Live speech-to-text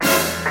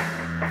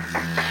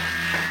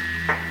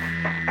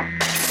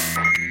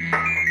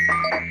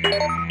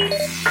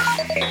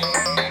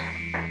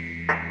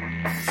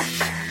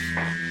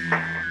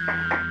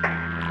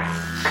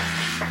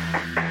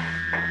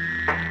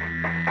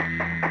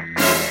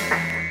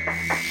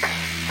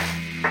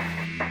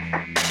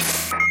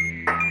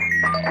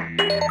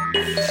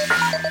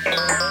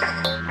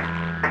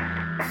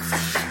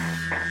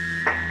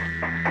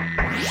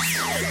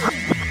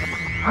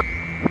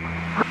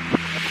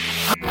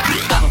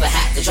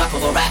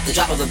hat, the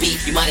drop of a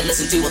beat you might have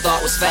listened to or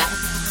thought was fat.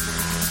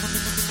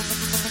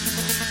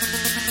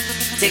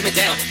 Take me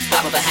down,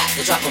 drop of a hat,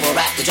 the drop of a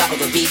rap, the drop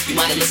of a beat you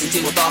might have listened to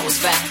or thought was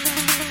fat.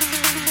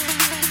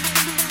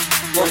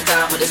 One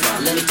time for this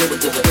one, let me do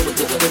it, do it, do it,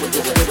 do it, do it, do it,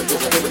 do it, do it, do it,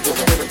 do it, do it, do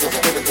it.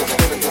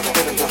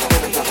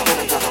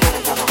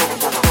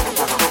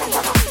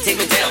 Take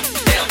me down,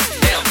 down,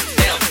 down,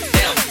 down,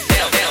 down,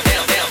 down, down,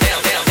 down, down,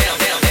 down,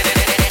 down, down, down,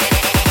 down.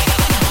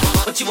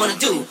 What you wanna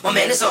do? My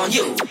man, it's on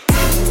you.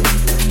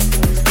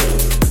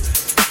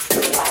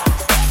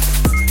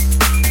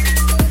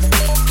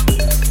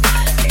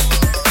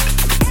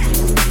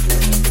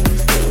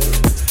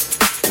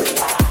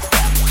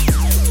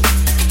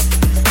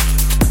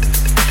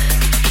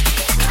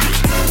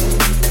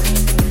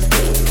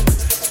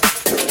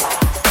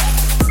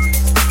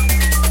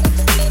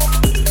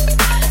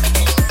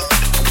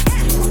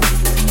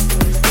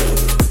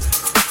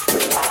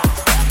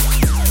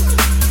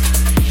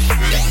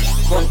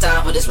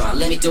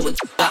 Let me do it.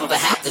 Drop of a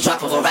hat, the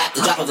drop of a rap,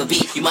 the drop of a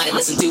beat you might have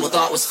listened to or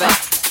thought was fat.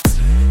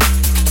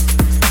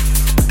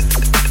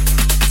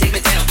 Take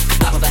me down.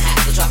 Drop of a hat,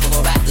 the drop of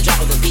a rap, the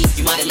drop of a beat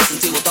you might have listened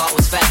to or thought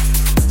was fat.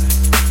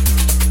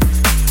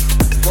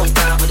 One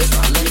time for this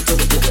one, let me do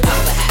it. Drop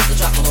of a hat, the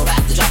drop of a rap,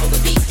 the drop of a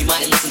beat you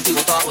might have listened to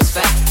or thought was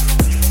fat.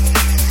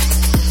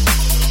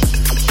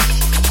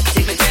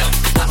 Take me down.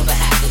 Drop of a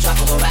hat, the drop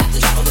of a rap,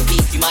 the drop of a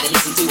beat you might have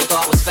listened to or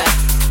thought was fat.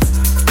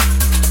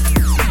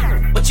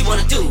 What you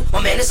wanna do? My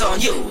man, it's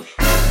on you.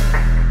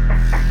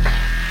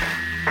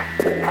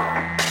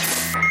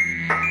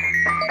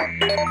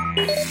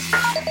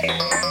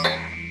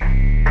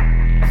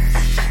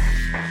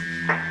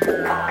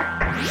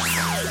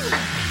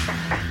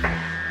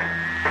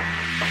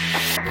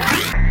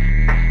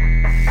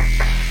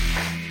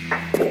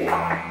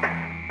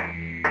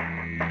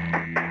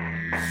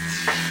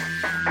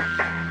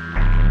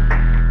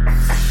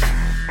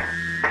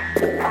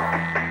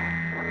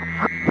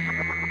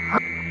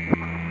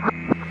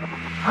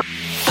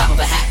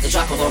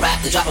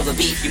 The drop of a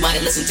beat you might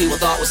have listened to or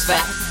thought was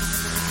fat.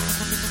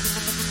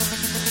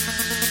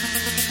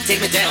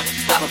 Take me down,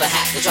 drop of a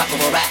hat, the drop of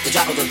a rap, the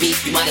drop of a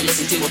beat you might have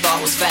listened to or thought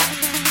was fat.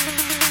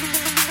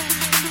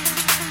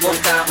 One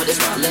time for this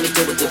one, let me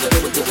do it, do it,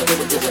 do it, do it, do it,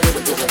 do it, do it, do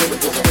it, do it, do it,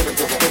 do it.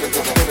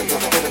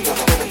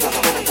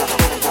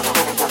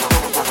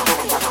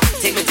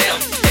 Take me down,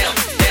 down,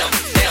 down,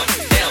 down,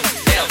 down,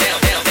 down, down, down,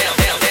 down,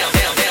 down, down,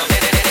 down, down,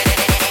 down.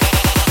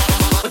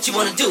 What you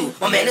wanna do?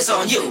 My man, it's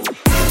on you.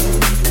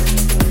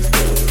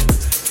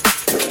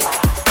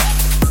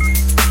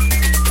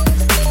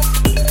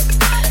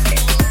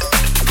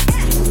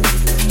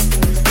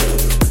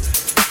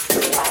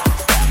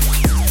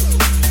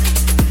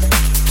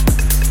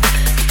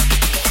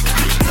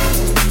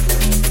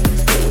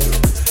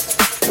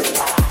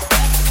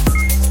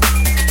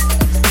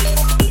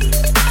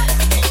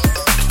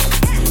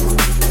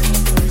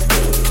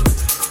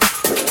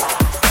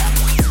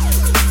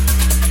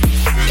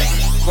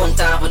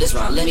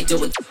 Let me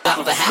do it. Drop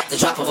of a hat, the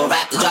drop of a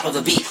rap, the drop of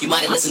a beat you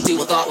might have listened to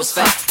or thought was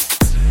fat.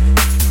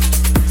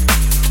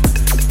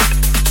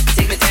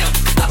 Take me down.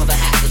 Drop of a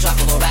hat, the drop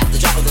of a rap, the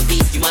drop of a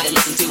beat you might have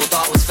listened to or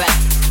thought was fat.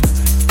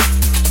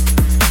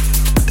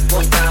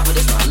 One time for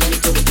this one, let me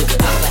do it, do it.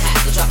 Drop of a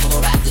hat, the drop of a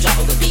rap, the drop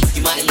of a beat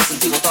you might have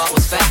listened to or thought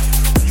was fat.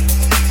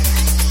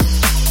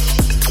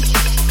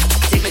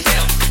 Take me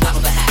down. Drop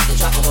of a hat, the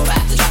drop of a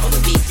rap, the drop of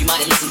a beat you might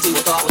have listened to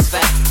or thought was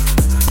fat.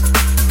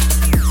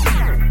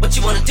 What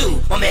you wanna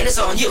do? My man, it's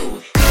on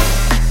you.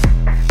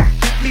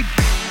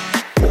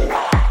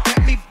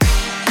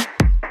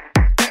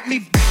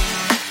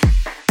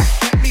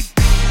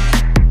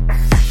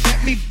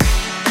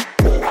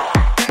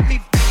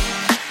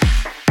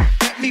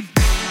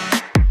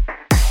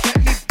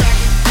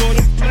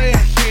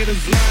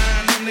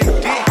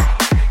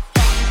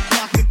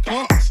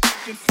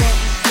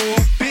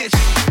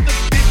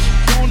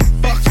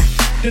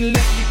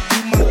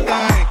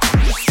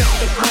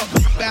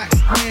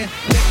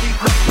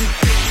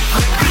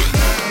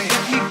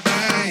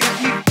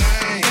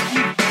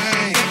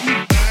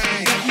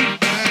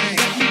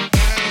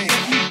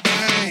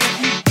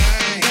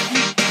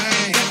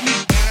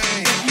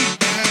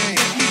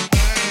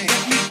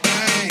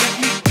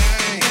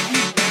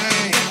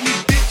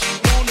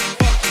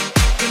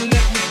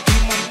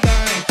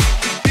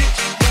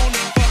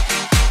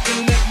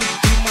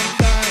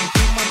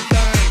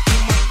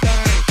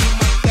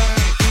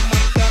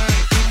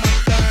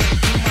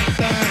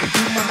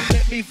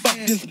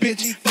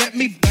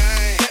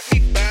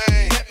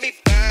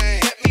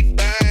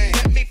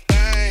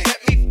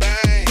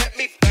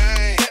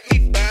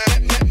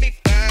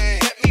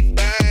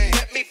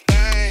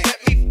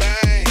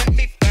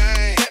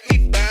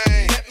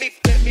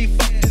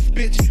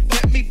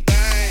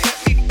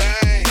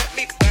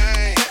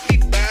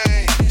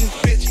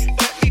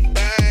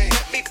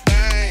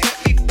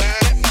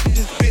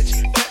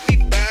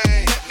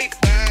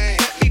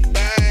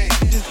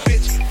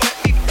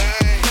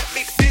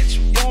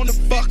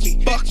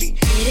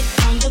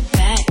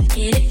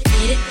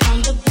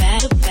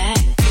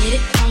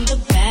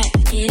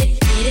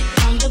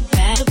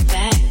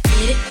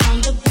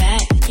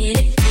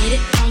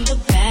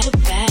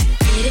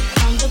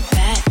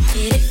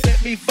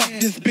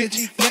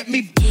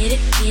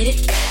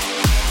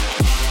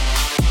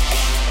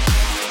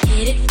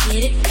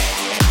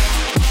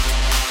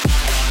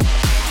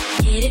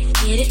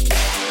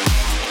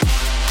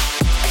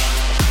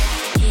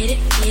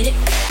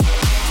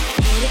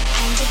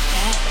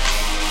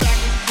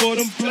 For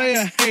them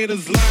player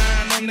haters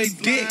lying on they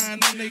dick,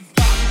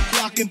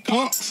 blocking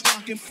punks,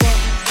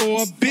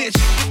 for a bitch.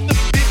 If the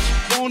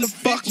bitch wanna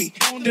fuck me,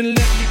 then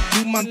let me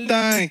do my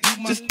thing.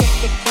 Just step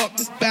the fuck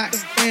back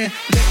and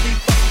let me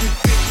fuck this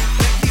bitch.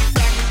 Let me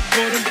back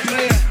for them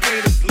player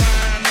haters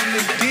lying on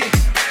they dick,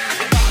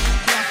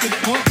 blocking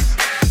punks,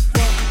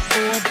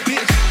 for a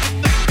bitch.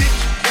 If the bitch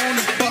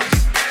wanna fuck me,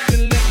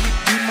 then let me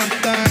do my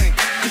thing.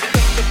 Just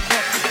step the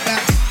fuck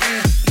back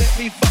and let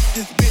me fuck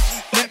this bitch.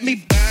 Let me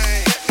bang.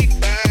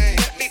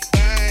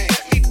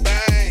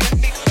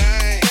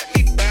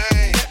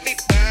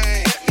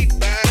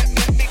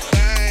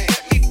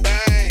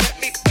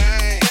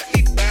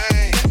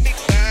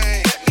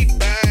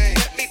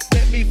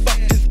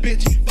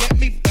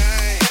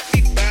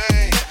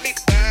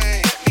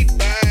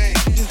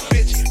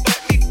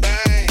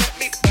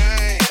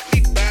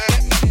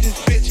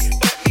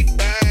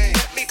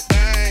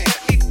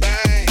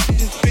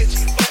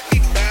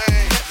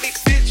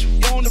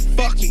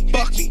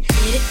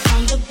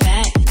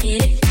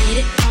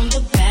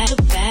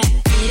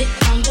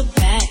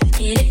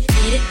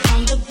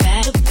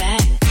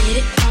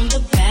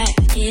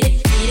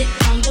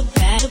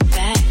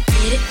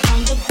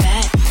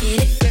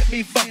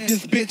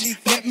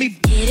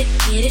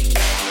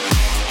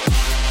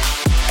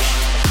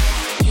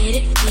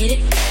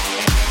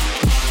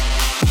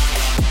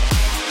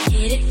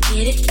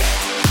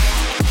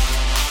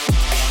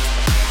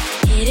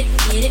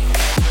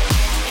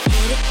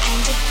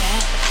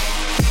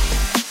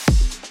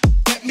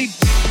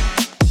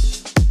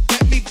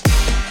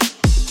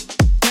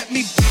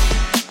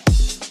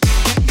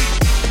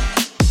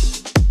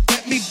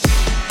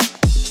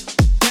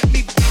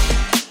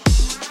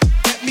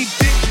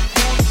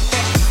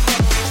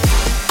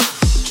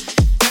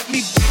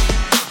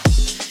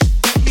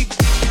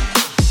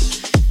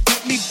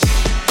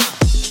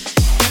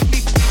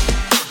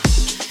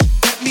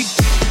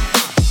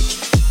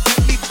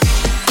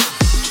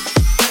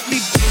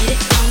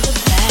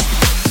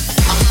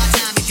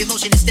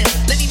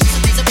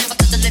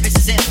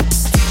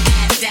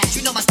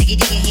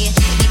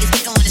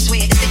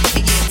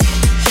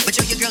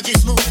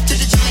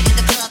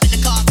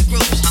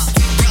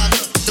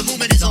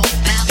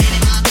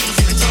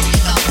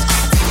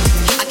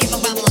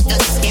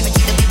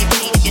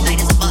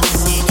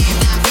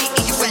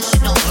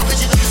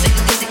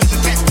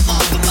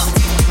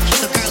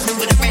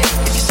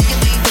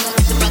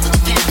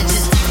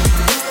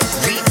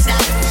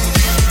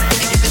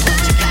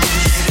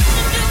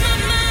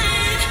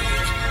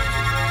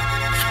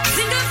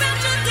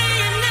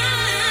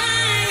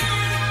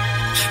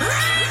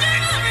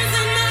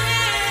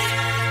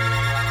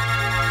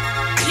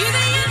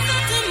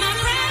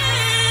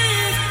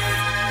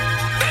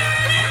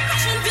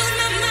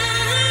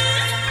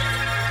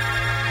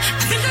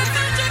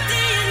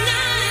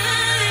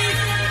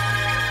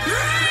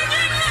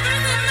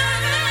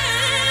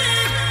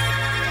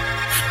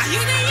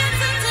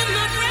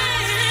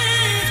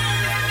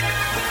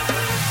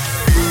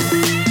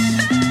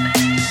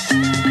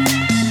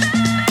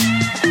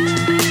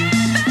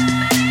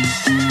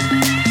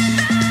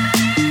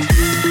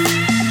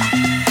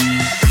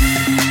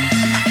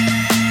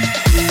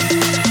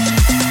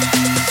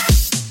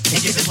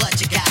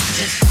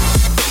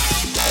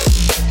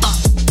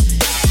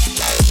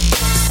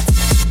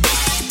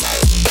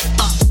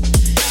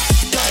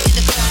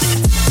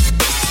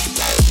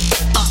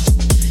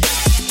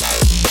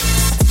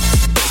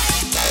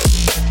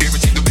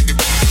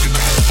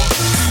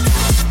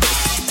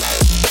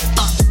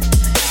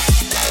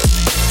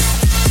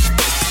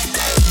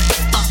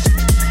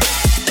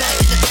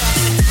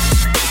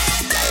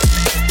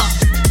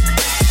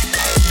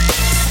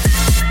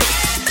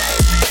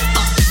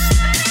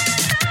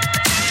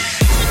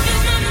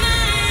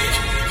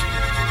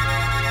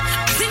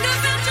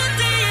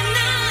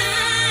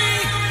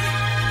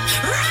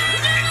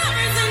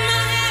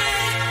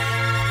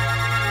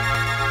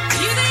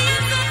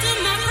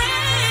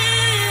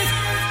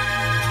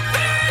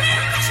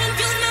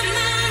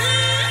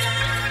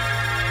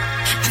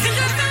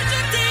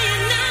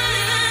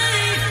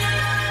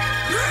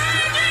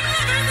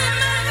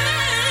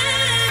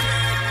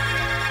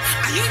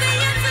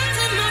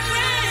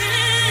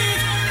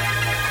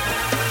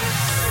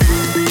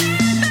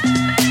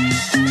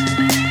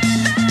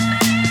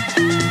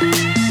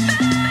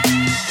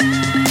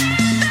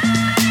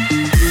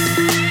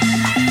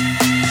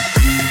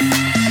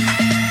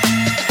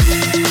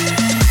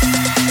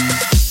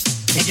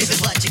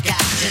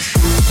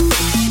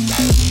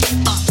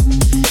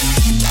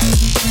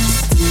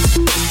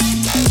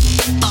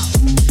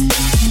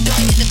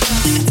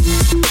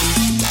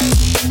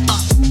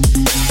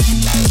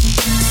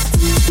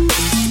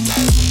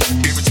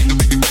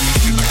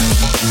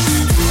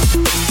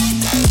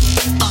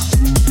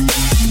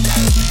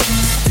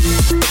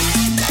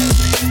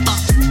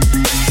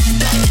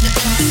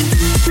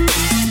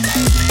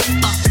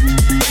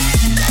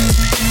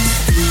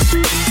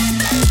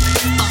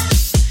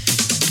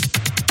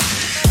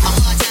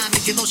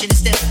 if your motion is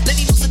still. Let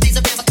me move some things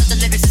around because the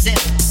lyrics is ill.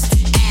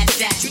 Add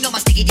that, you know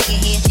my sticky dick in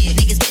here.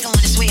 Niggas get on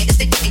and swear it's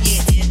thick in here.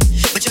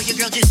 But yo, your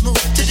girl just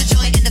moved to the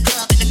joint in the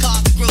club in the car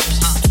with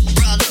groups.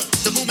 Bruh, look,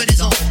 the movement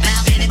is on.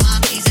 Now in it,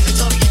 mommies and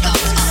Victoria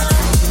Dolls.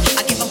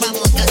 I give a rhyme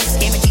on guts,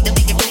 guaranteed to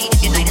make it rain if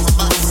your night is a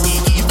bust.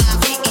 You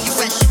vibrate and you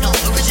fresh, you know,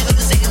 original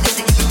to say the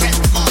least and you progress.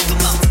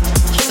 Come on.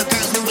 So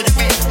girls move with a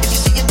friend. If you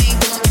see your main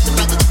girl, give the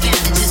brother the pound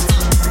and just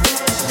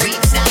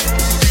read, stop,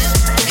 feel,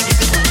 and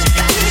give it what you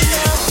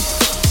got.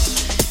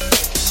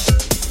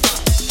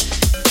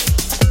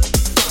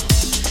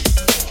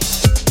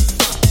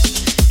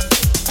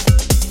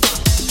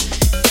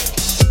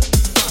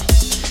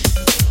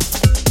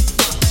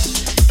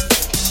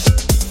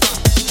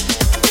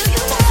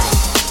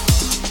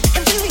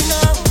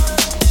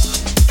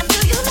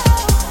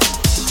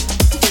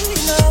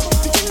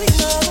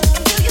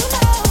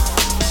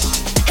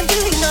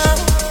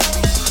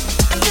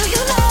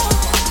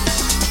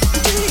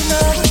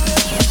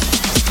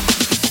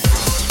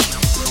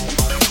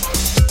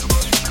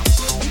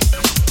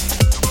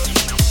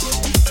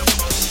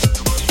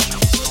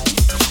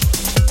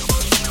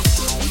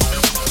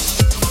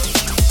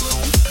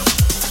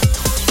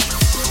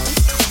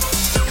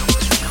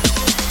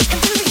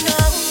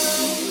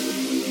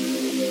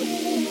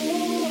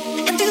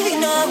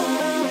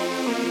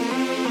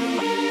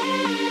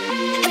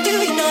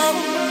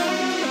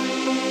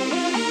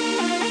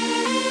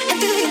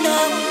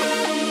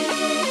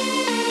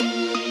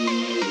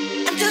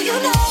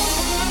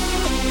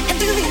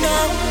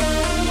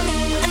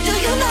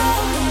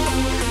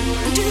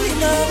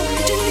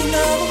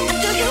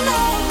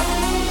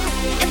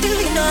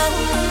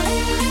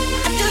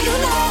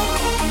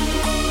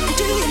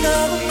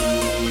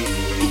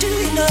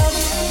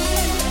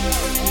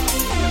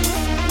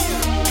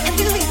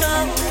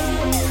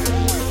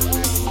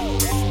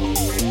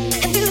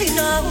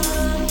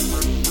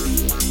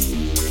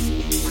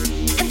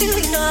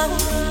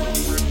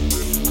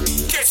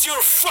 Get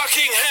your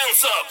fucking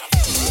hands up!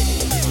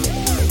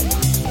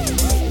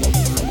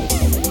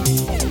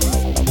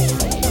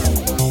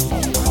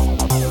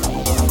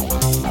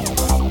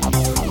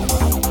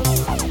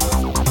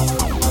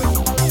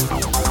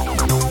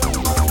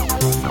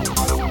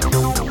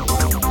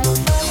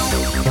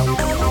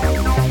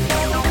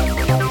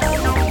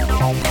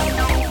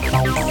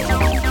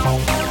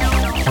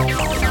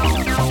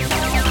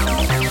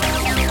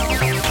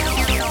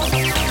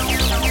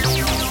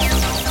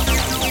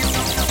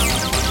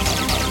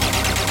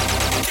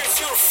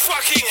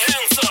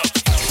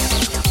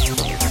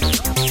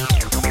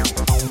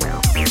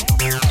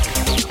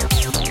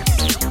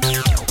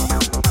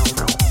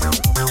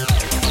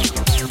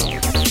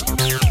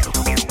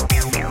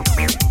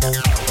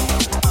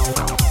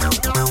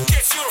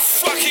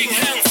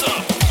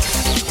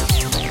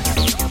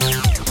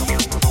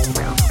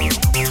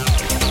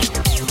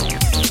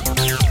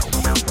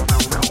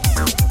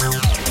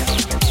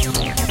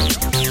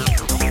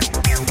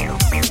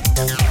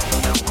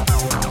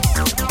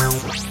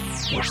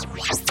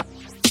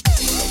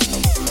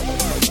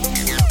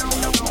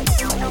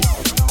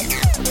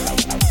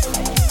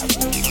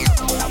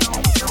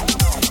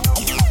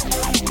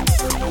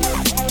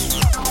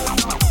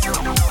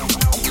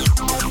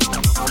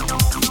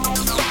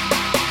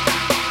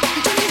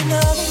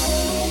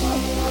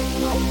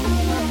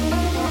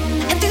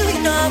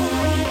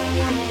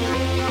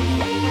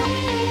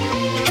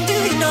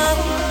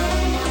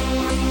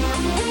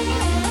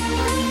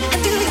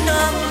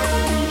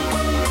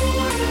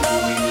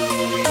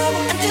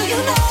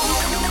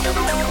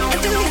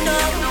 Do you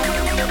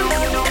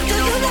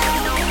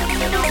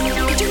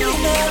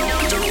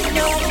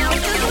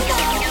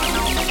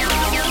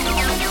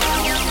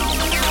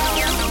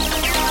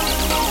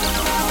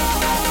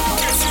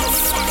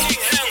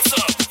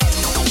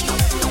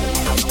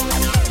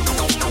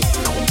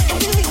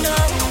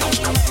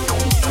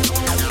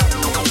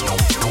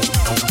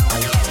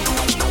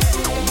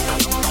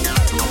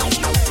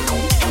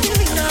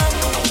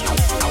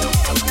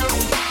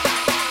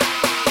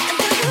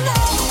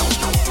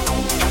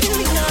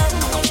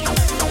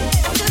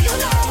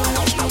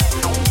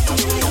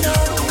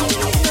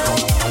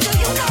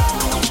know?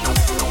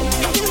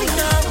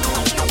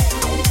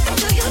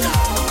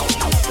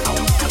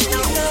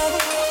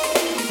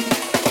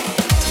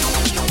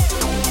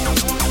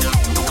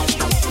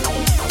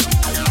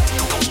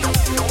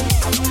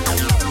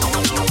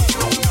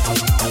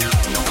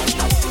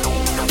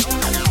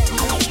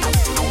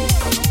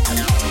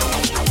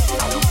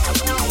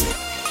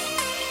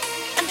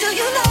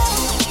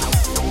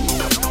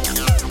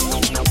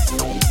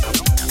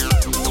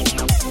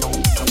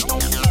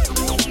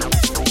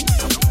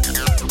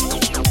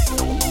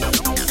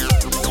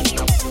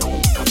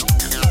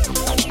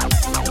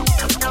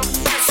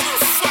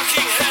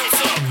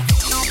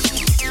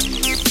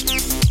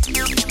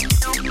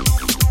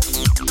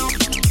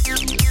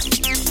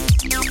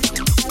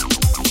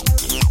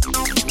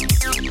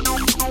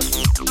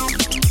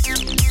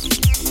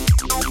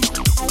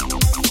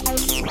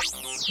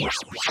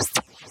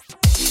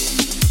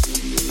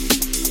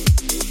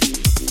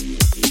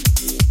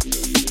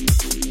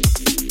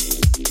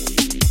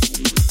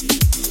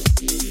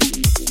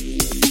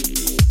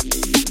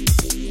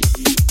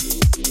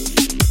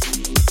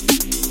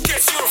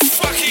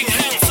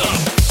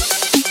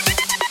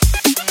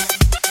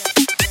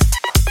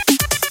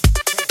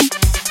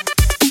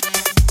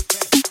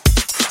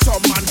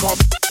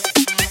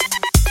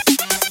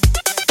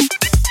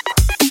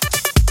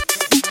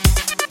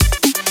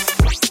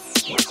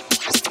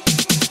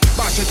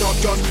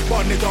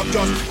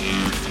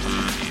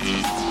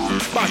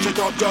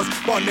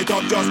 burn it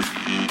up, just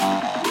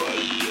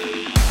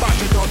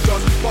bash it up,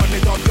 just burn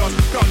it up,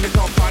 just run it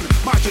up and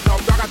mash it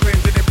up. Rock a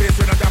twins in the place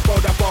when I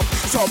powder puff.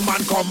 Some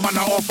man come and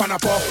a off and a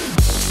puff.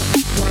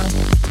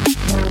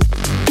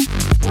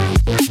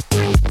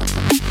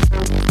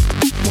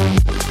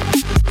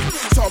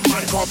 Some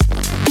man come.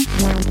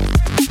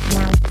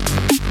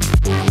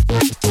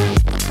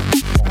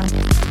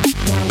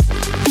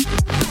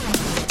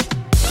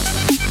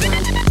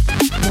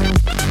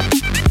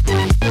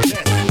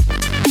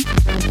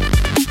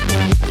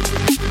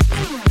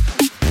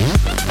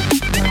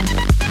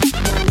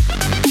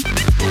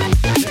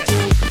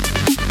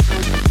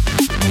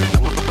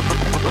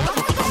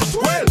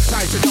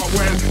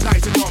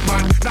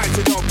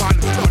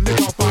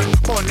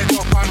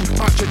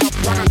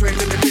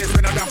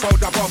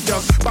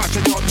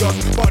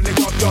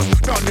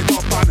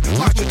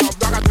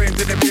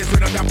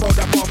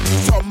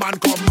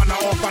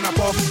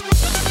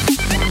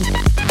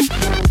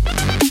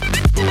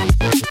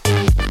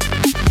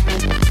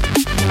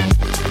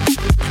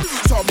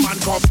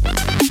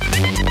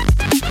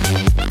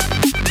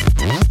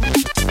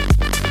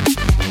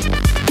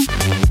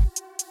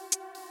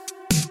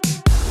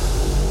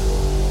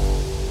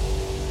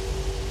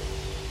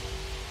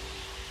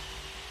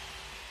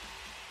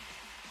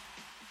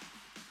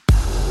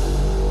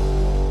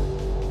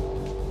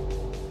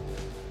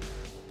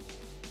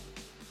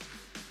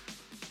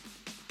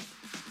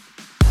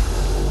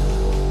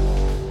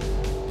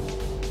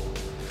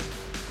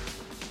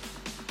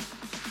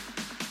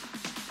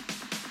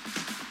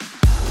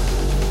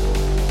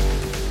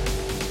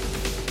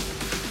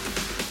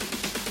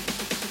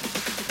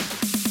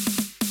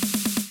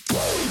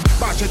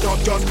 Bash it up,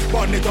 just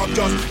burn it up,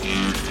 just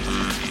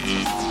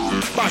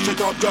bash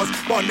it up,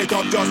 just burn it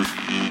up, just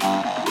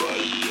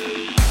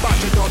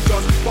bash it up,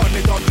 just burn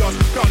it up,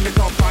 just run it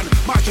up and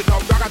mash it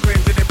up. Rock a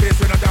twins in the place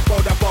when I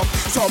powder puff.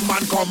 Some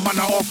man come and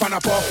a off and a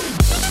puff.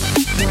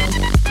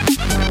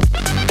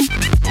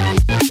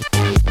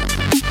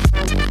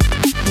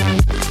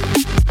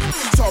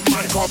 Some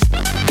man come.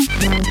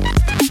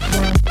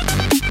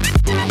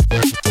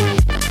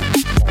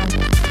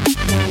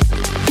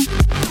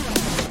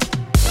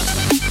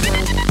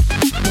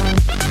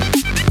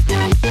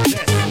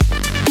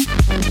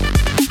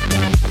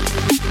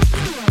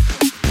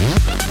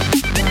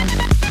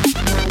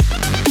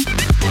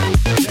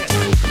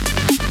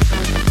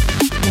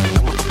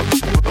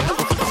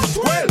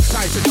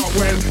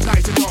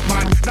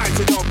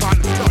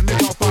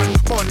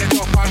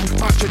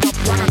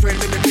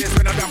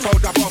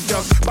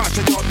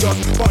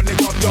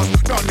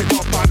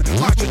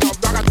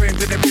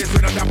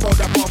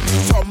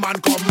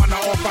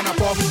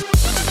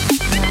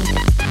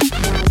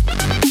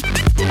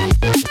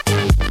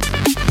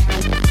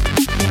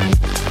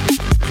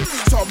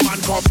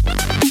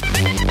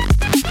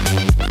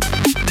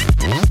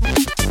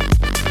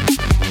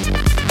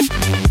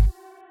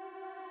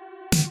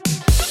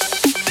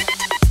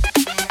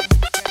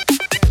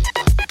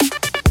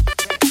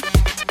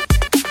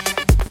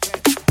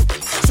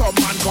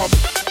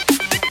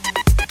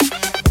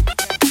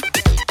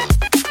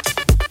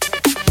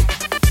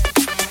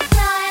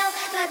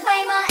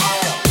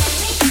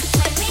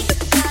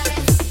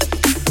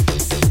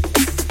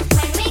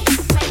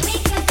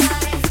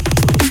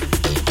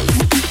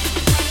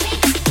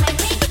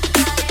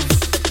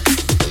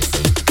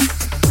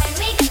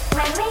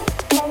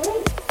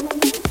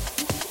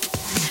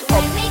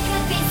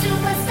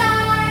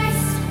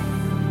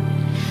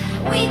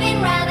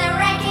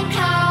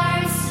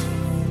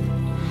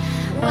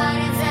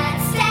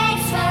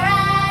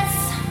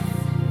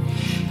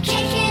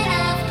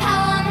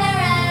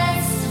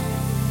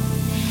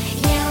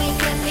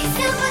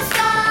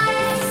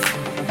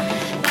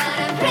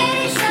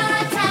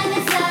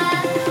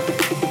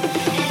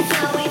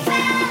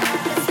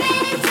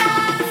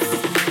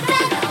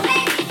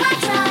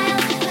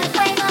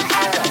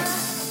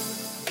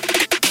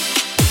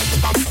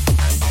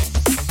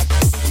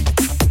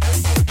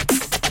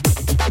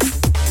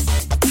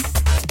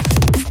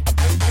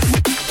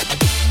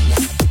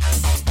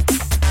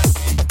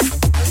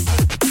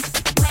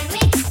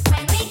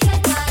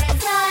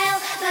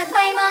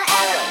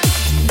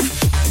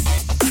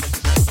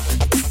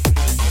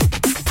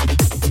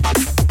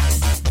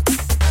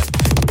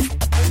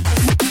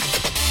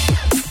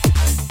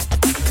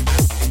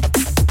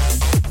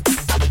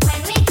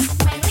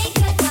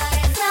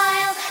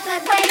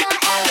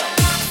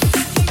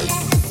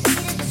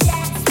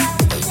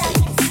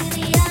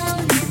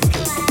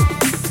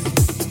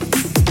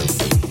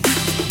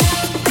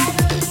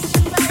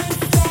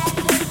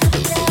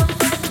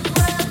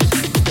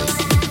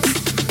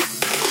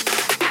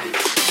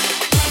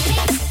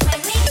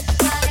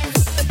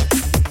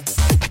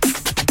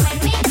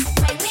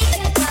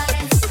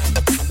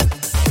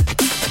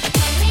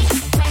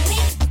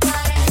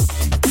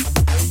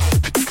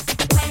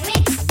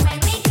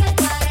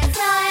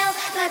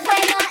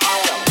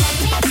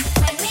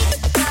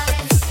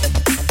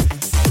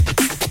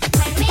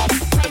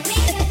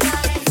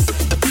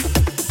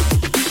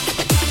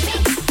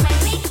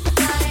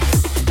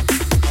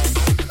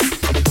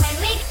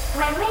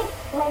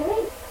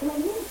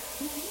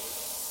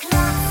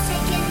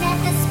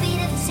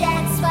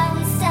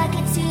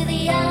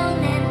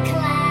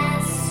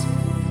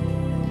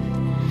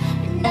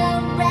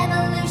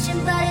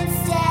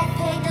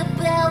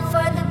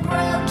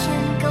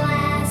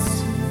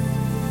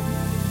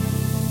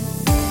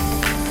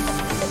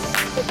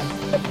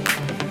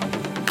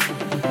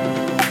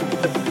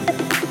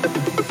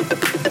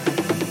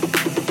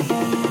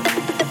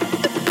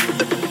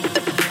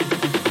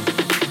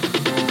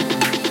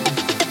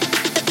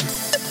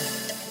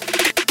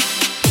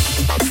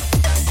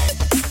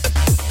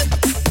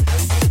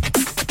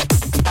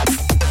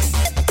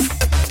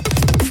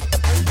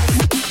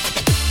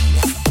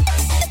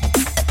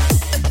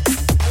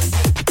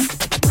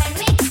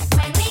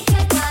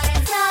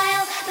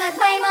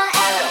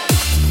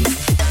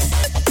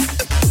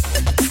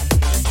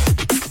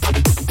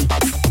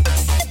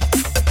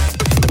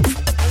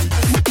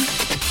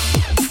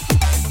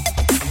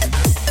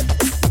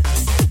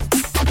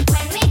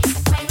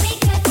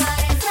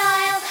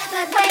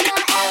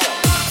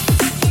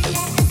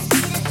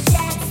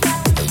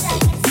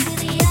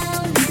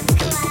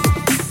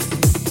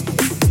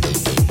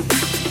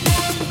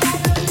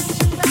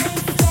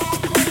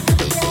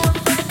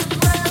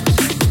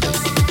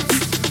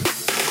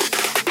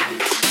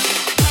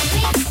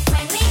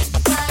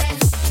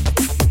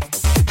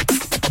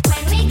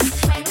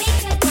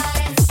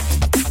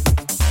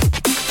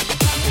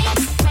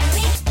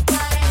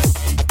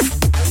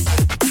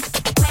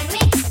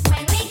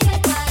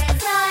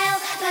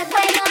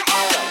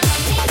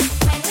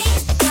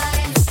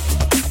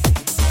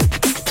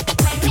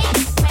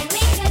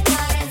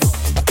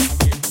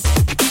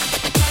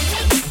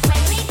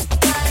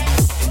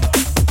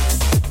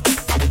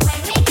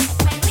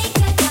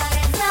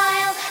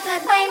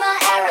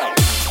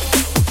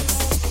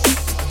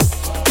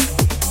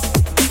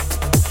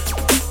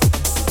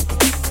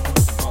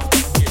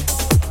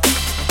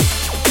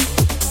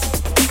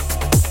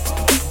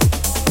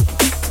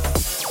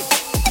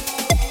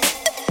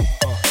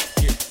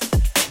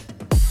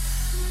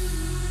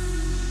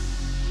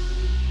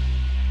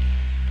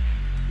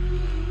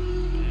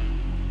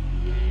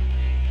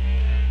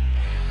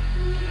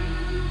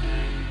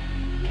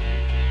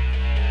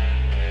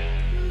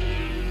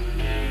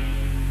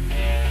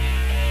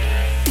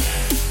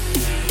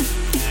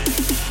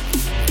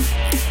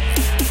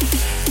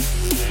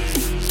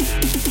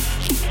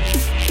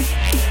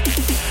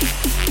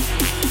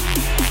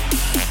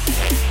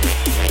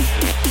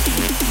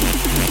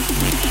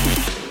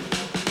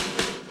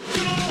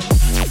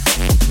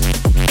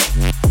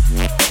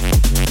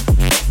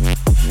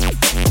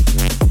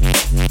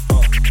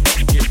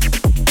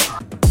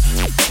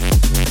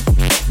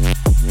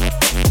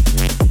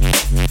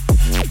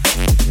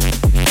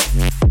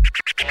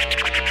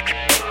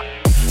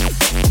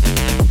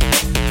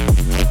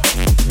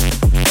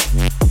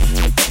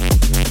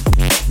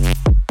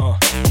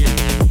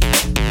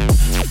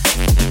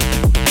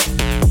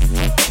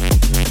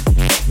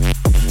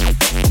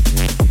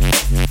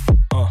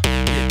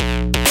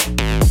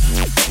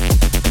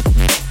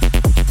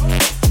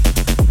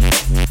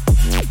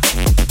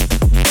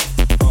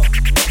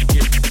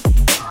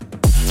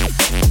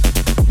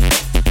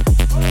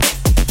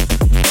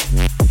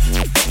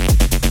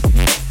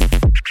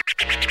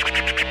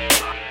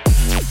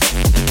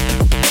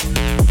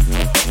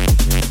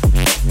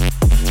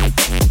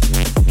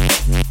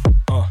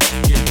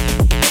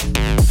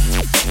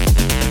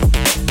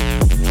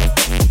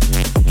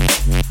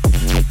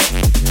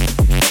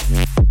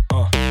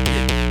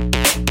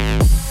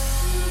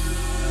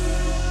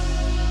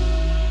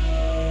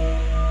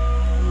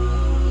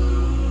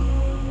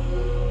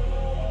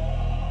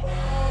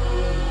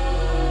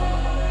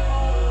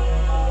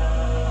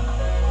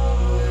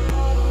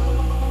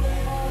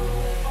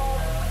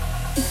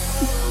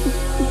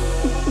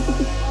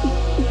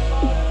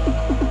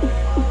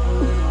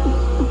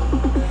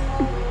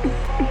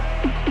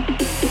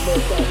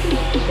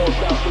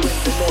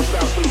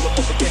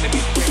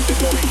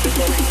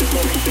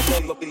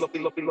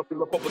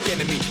 Public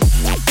Enemy.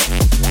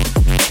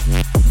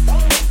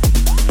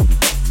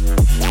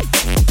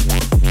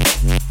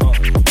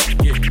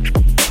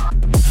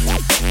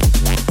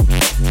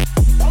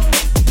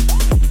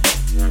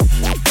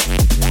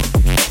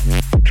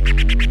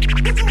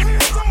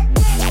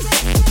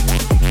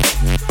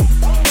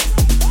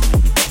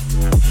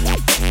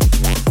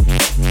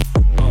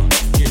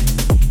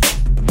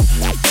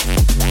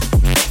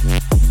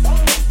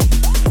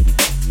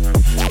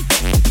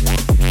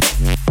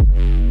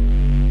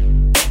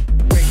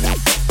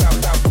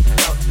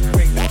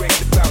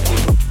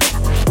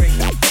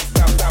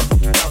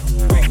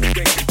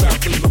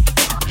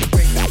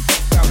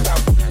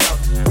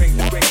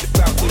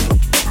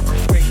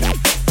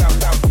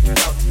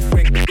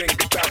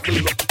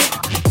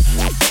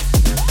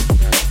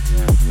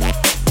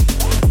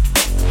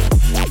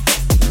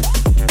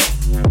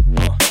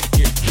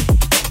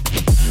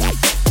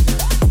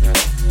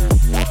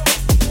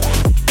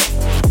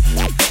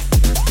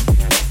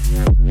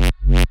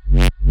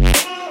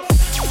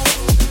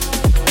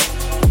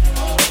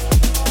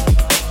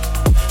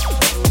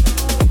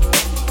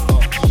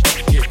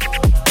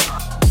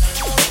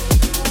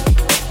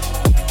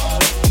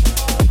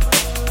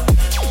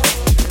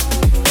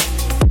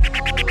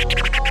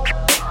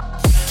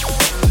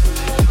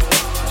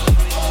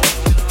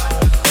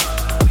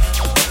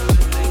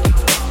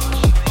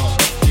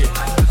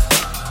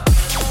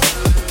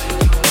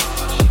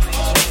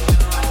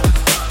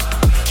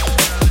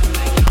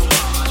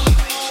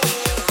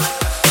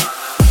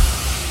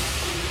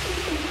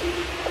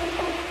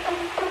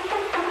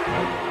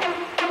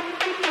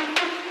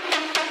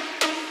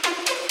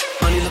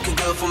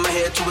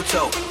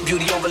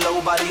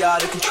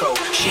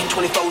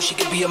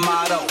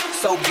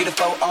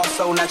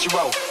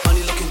 Natural.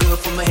 Honey looking good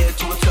from her head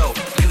to her toe.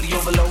 Beauty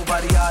overload,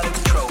 body out of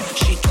control.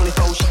 She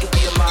 24, she could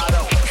be a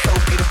model. So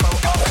beautiful,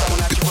 also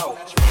natural.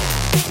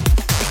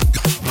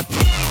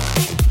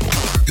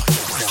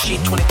 She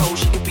 24,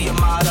 she could be a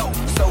model.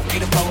 So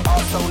beautiful,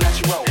 also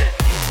natural.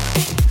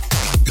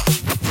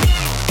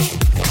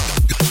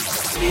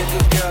 Be a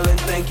good girl and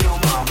thank your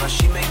mama.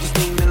 She make you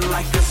steaming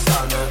like a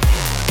sauna.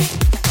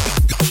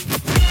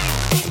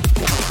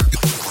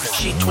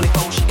 She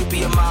 24, she could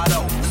be a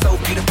model. So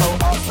beautiful,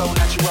 also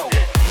natural.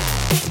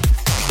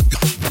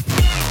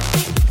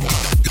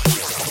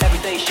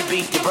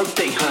 Beat your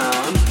birthday,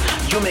 hon.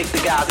 You make the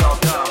guys all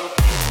dumb.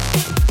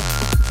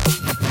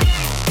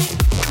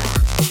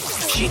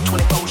 She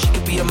 24, she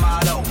could be a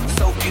model.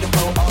 So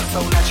beautiful,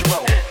 also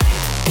natural.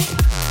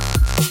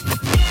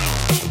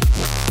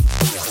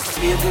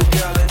 Be a good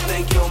girl and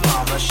thank your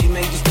mama. She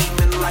made you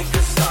steaming like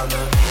a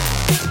sauna.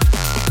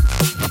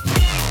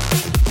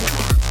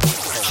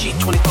 She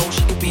 24,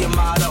 she could be a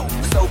model.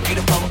 So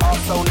beautiful,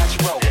 also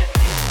natural.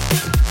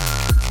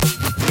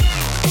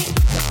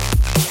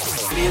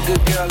 Be a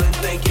good girl and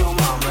thank your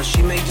mama.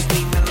 She made you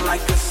steaming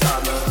like a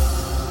sauna.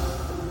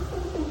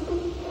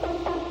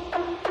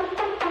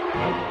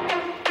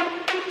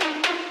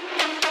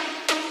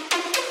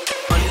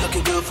 Honey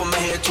looking good from her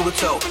head to her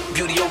toe.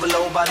 Beauty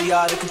overload, body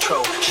out of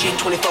control. She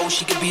 24,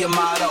 she could be a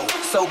model.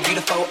 So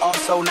beautiful,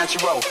 also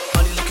natural.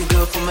 Honey looking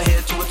good from her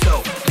head to her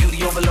toe.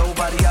 Beauty overload,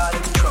 body out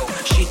of control.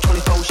 She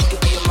 24, she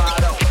could be a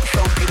model.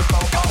 So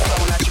beautiful,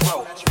 also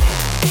natural.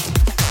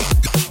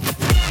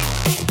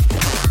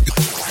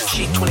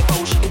 She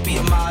 24, she could be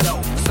a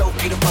model. So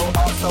beautiful,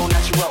 also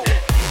natural.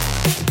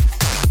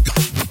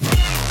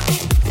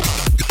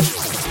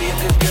 Be a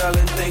good girl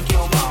and thank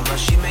your mama.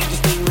 She made you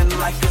steaming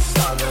like a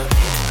sauna.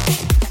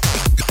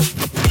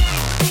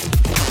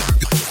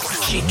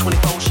 She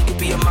 24, she could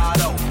be a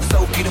model.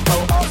 So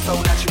beautiful,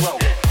 also natural.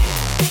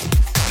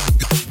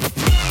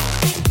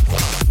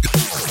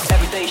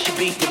 Every day should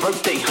be your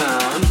birthday,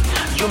 hon.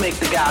 You make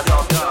the guys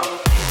all dumb.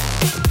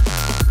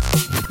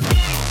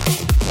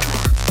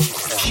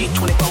 She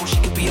 24, she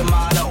could be a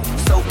model.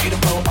 So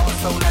beautiful,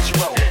 also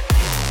natural.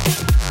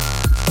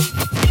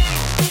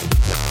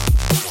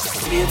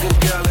 Be a good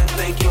girl and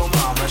thank your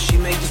mama. She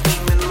made you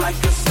steaming like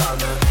a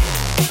sauna.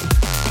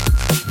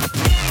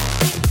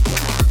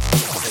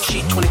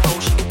 She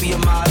 24, she could be a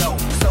model.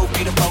 So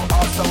beautiful,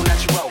 also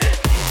natural.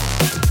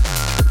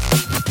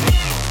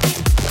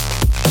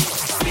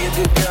 Be a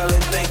good girl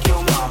and thank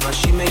your mama.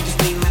 She made you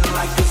steaming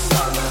like a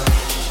sauna.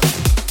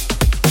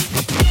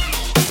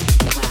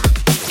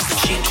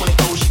 She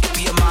 24, she could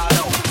be a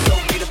model. So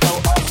beautiful,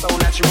 also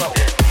natural.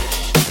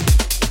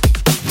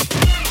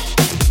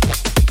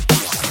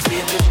 Be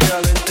a good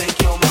girl and thank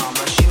your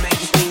mama. She made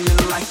you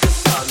steaming like a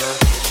sauna.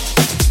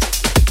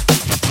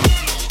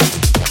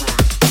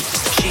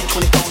 She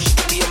 24, she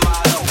could be a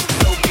model.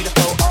 So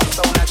beautiful,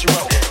 also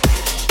natural.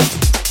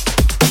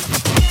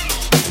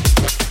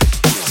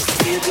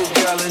 Be a good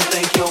girl and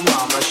thank your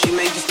mama. She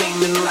made you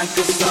steaming like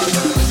a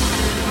sauna.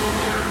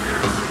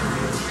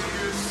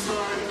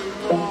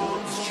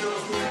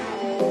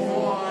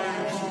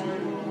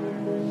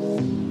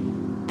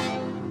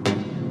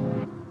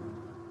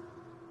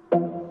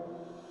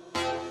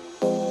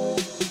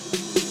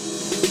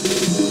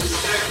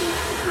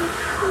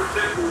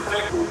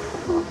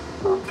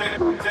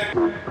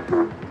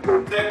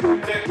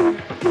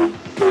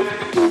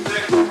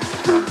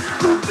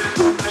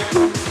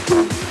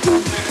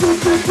 Take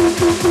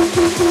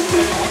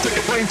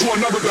your brain to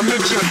another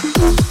dimension.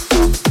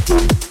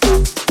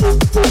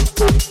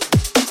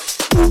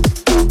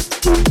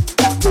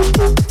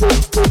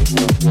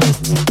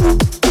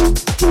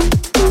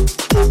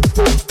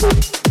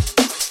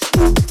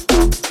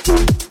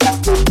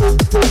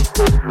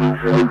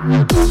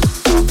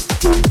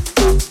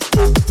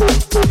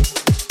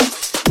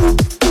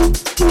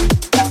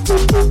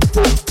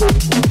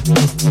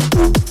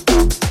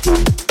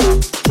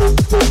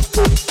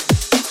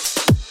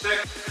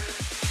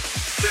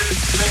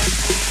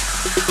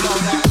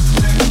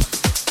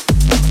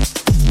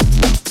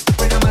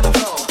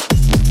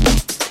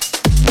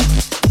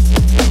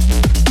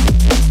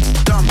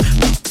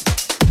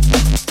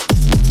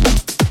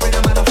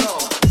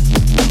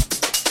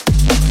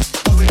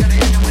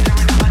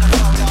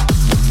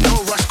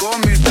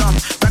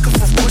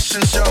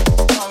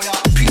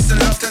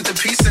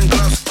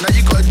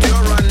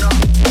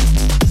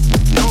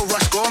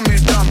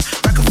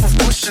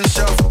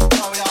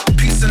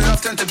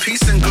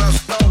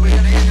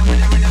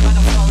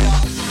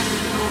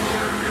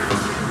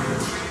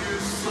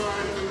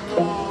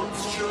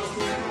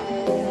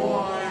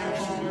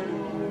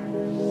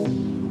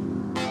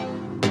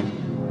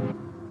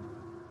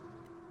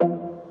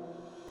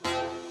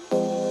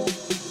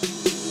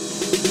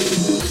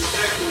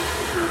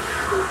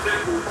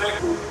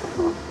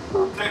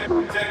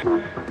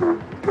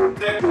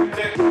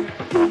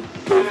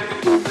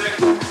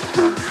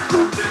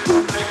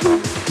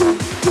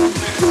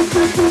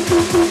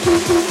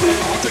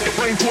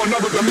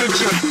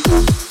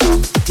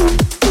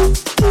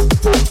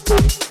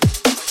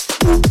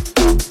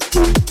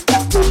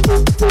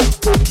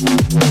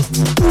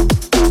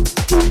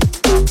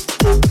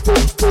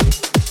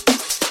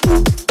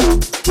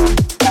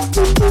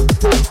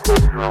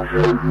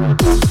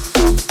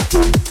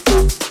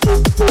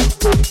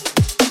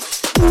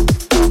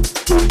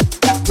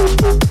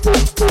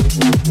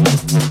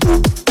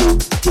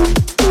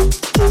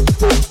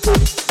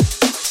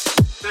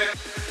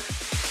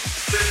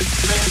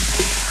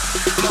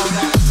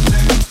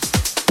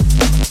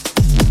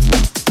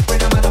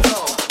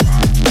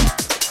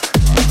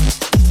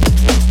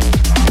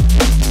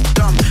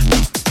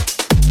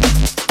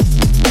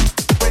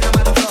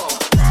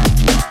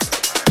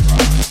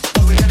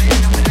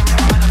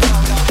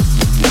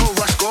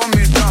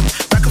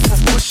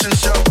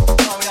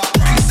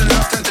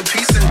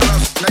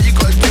 Now you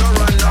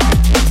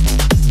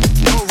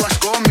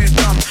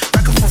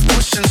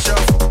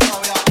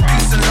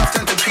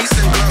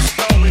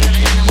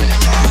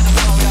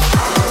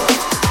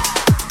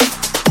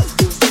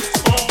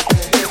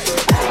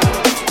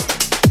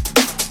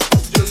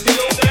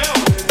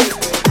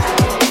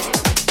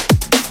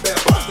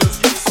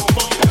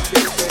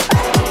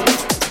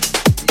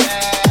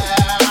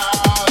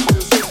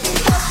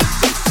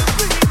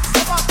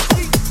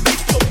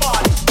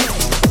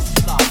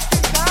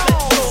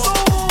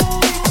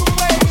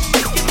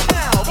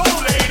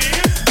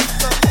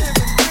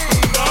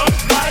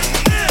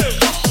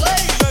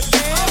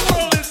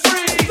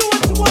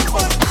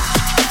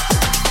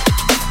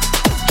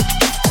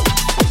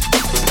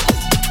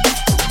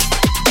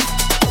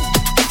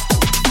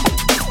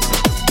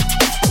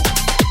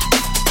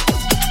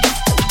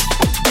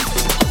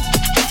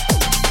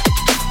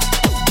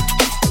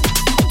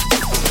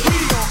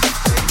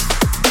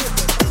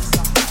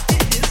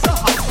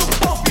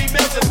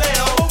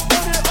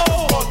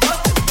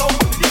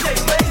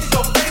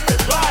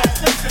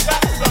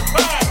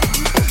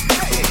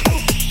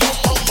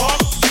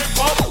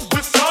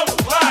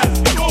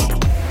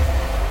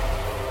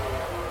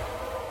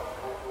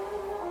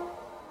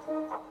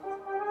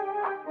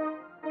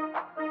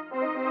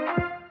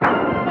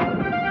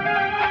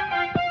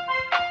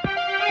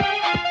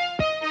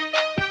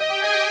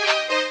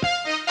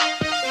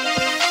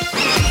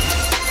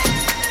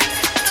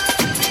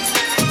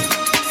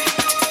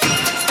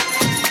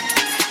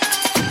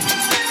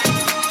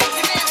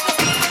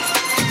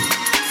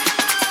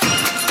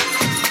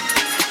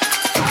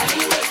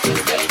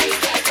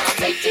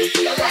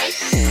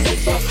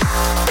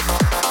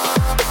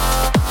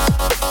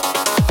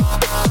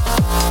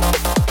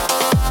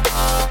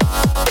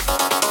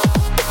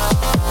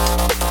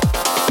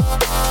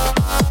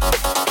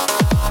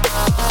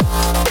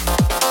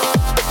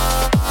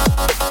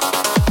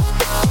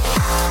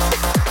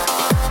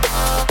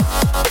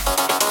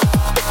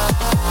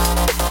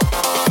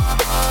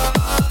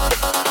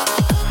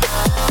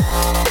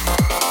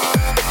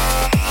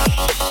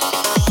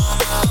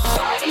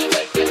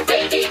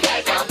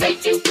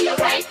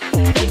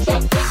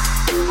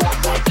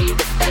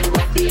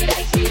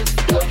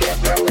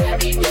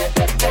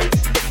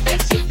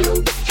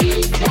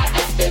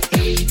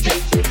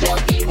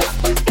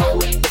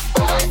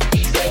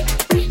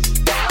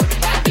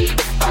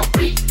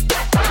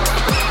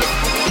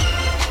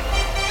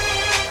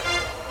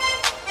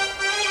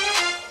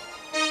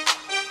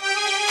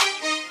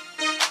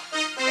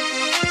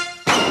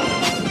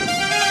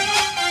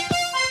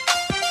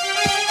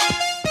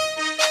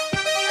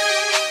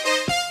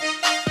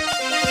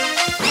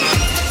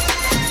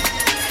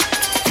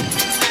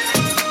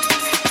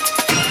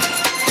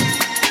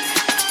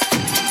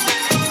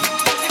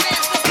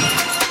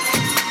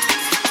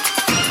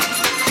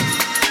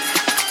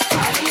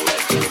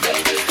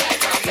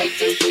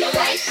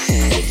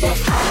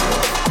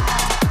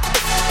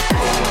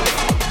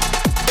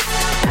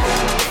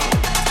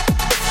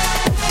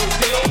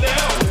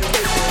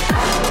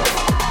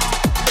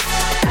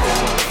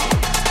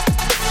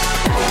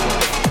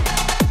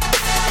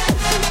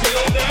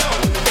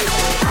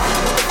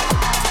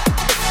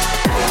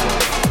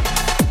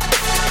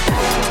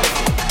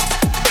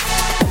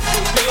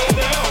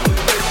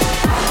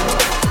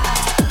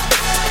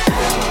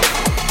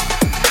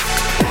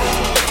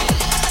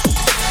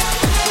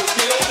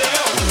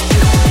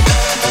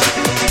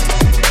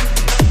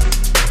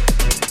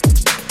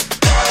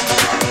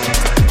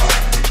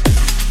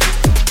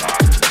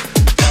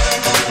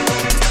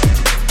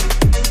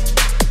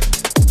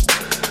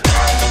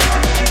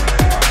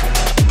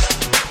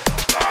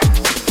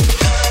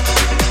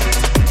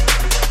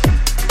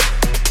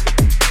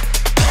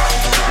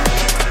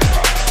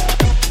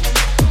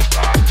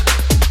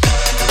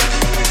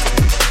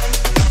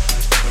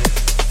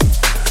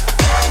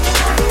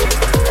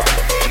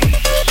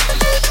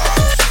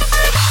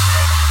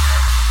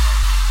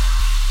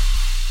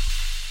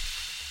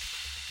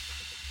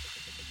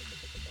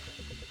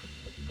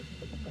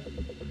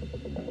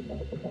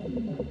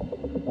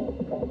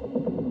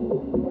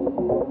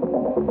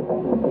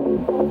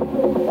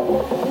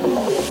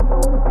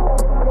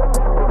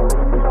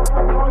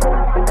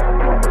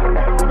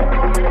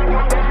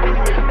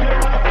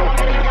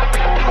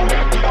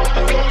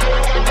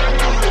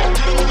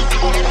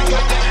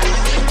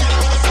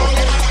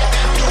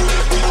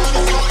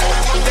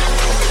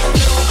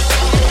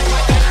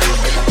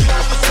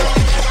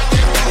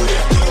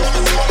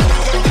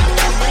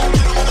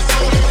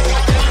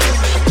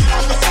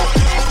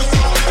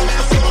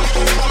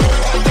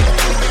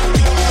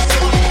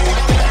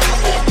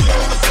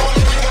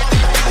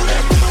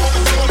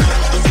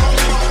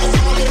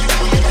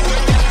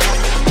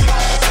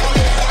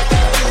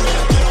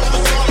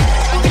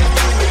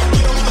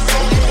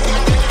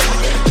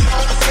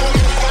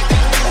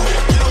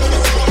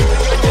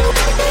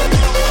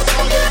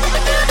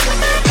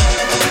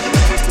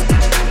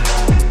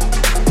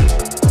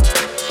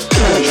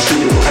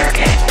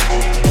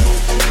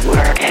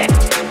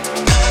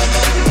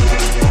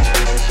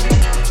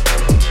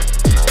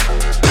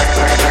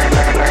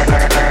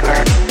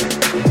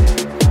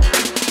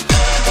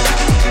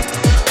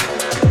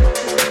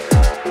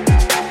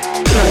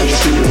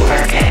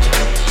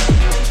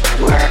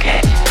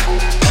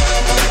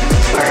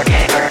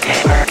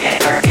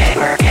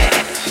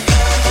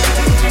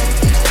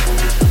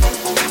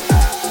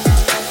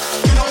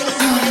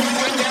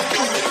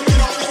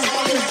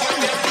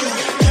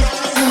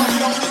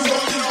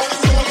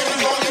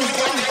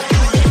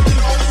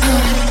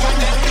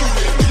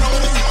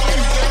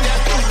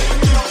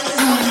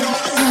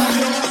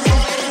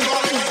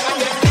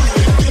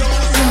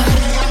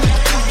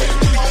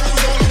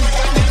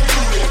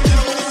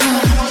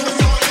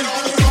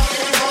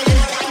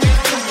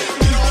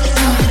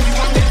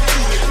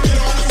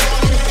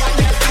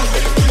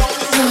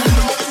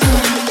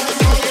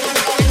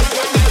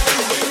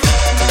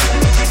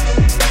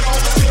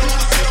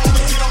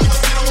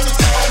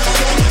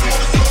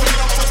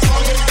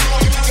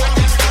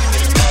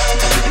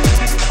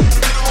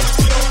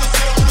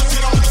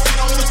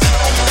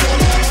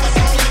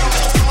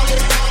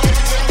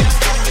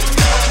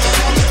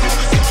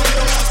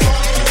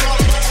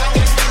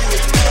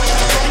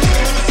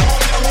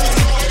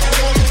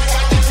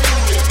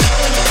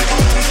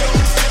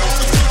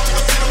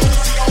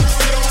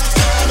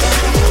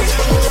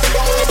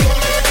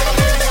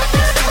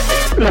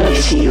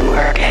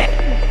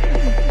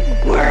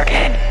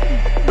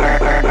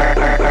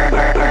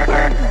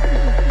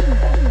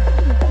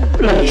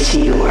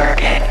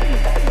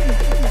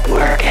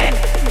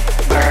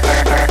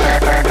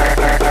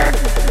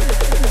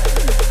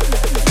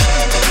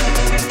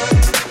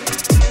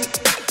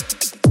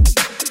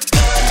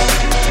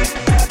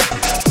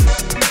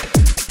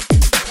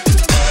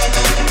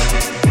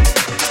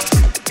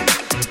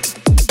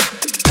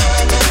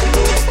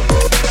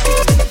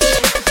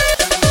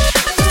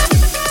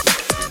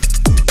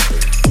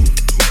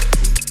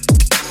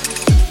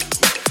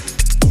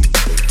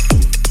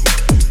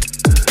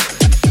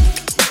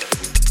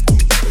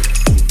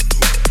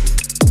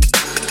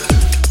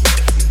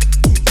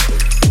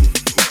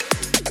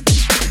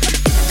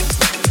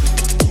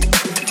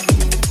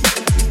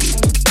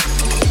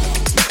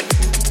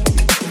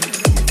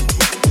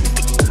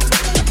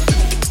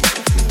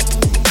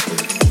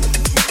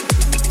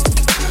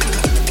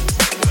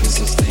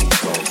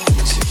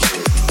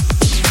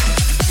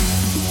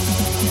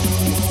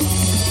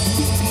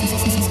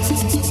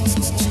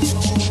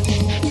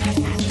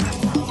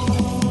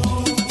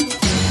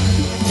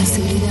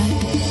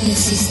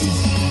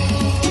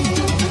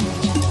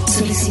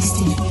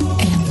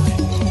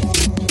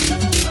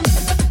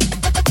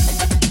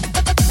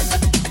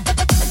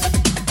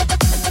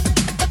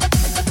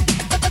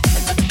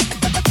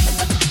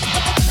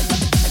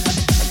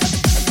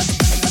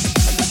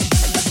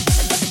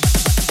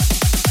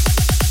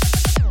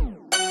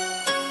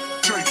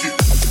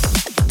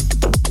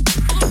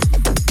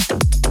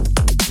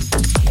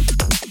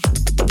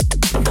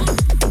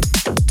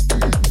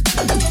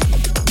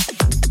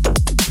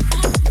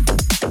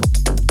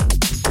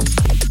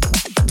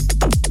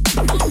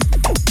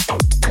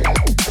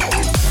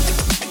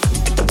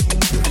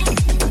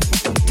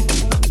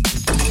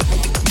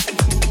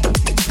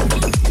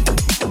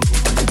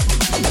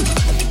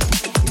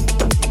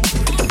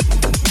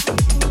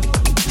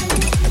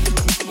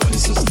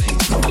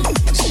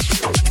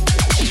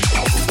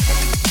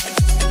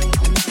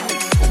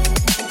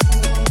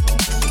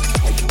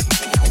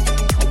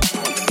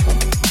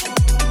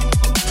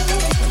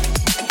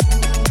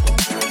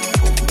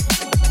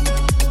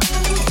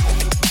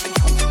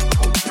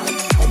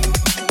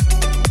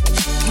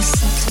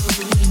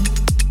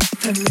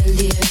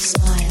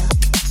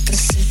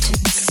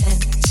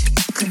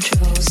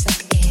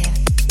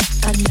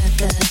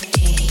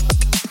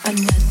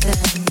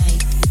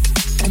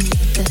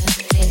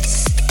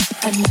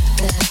What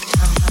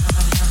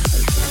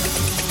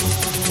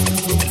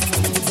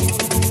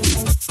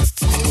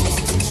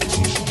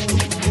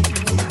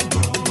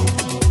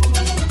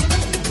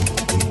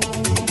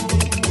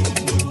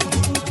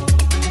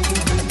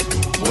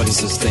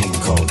is this thing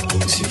called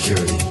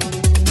security?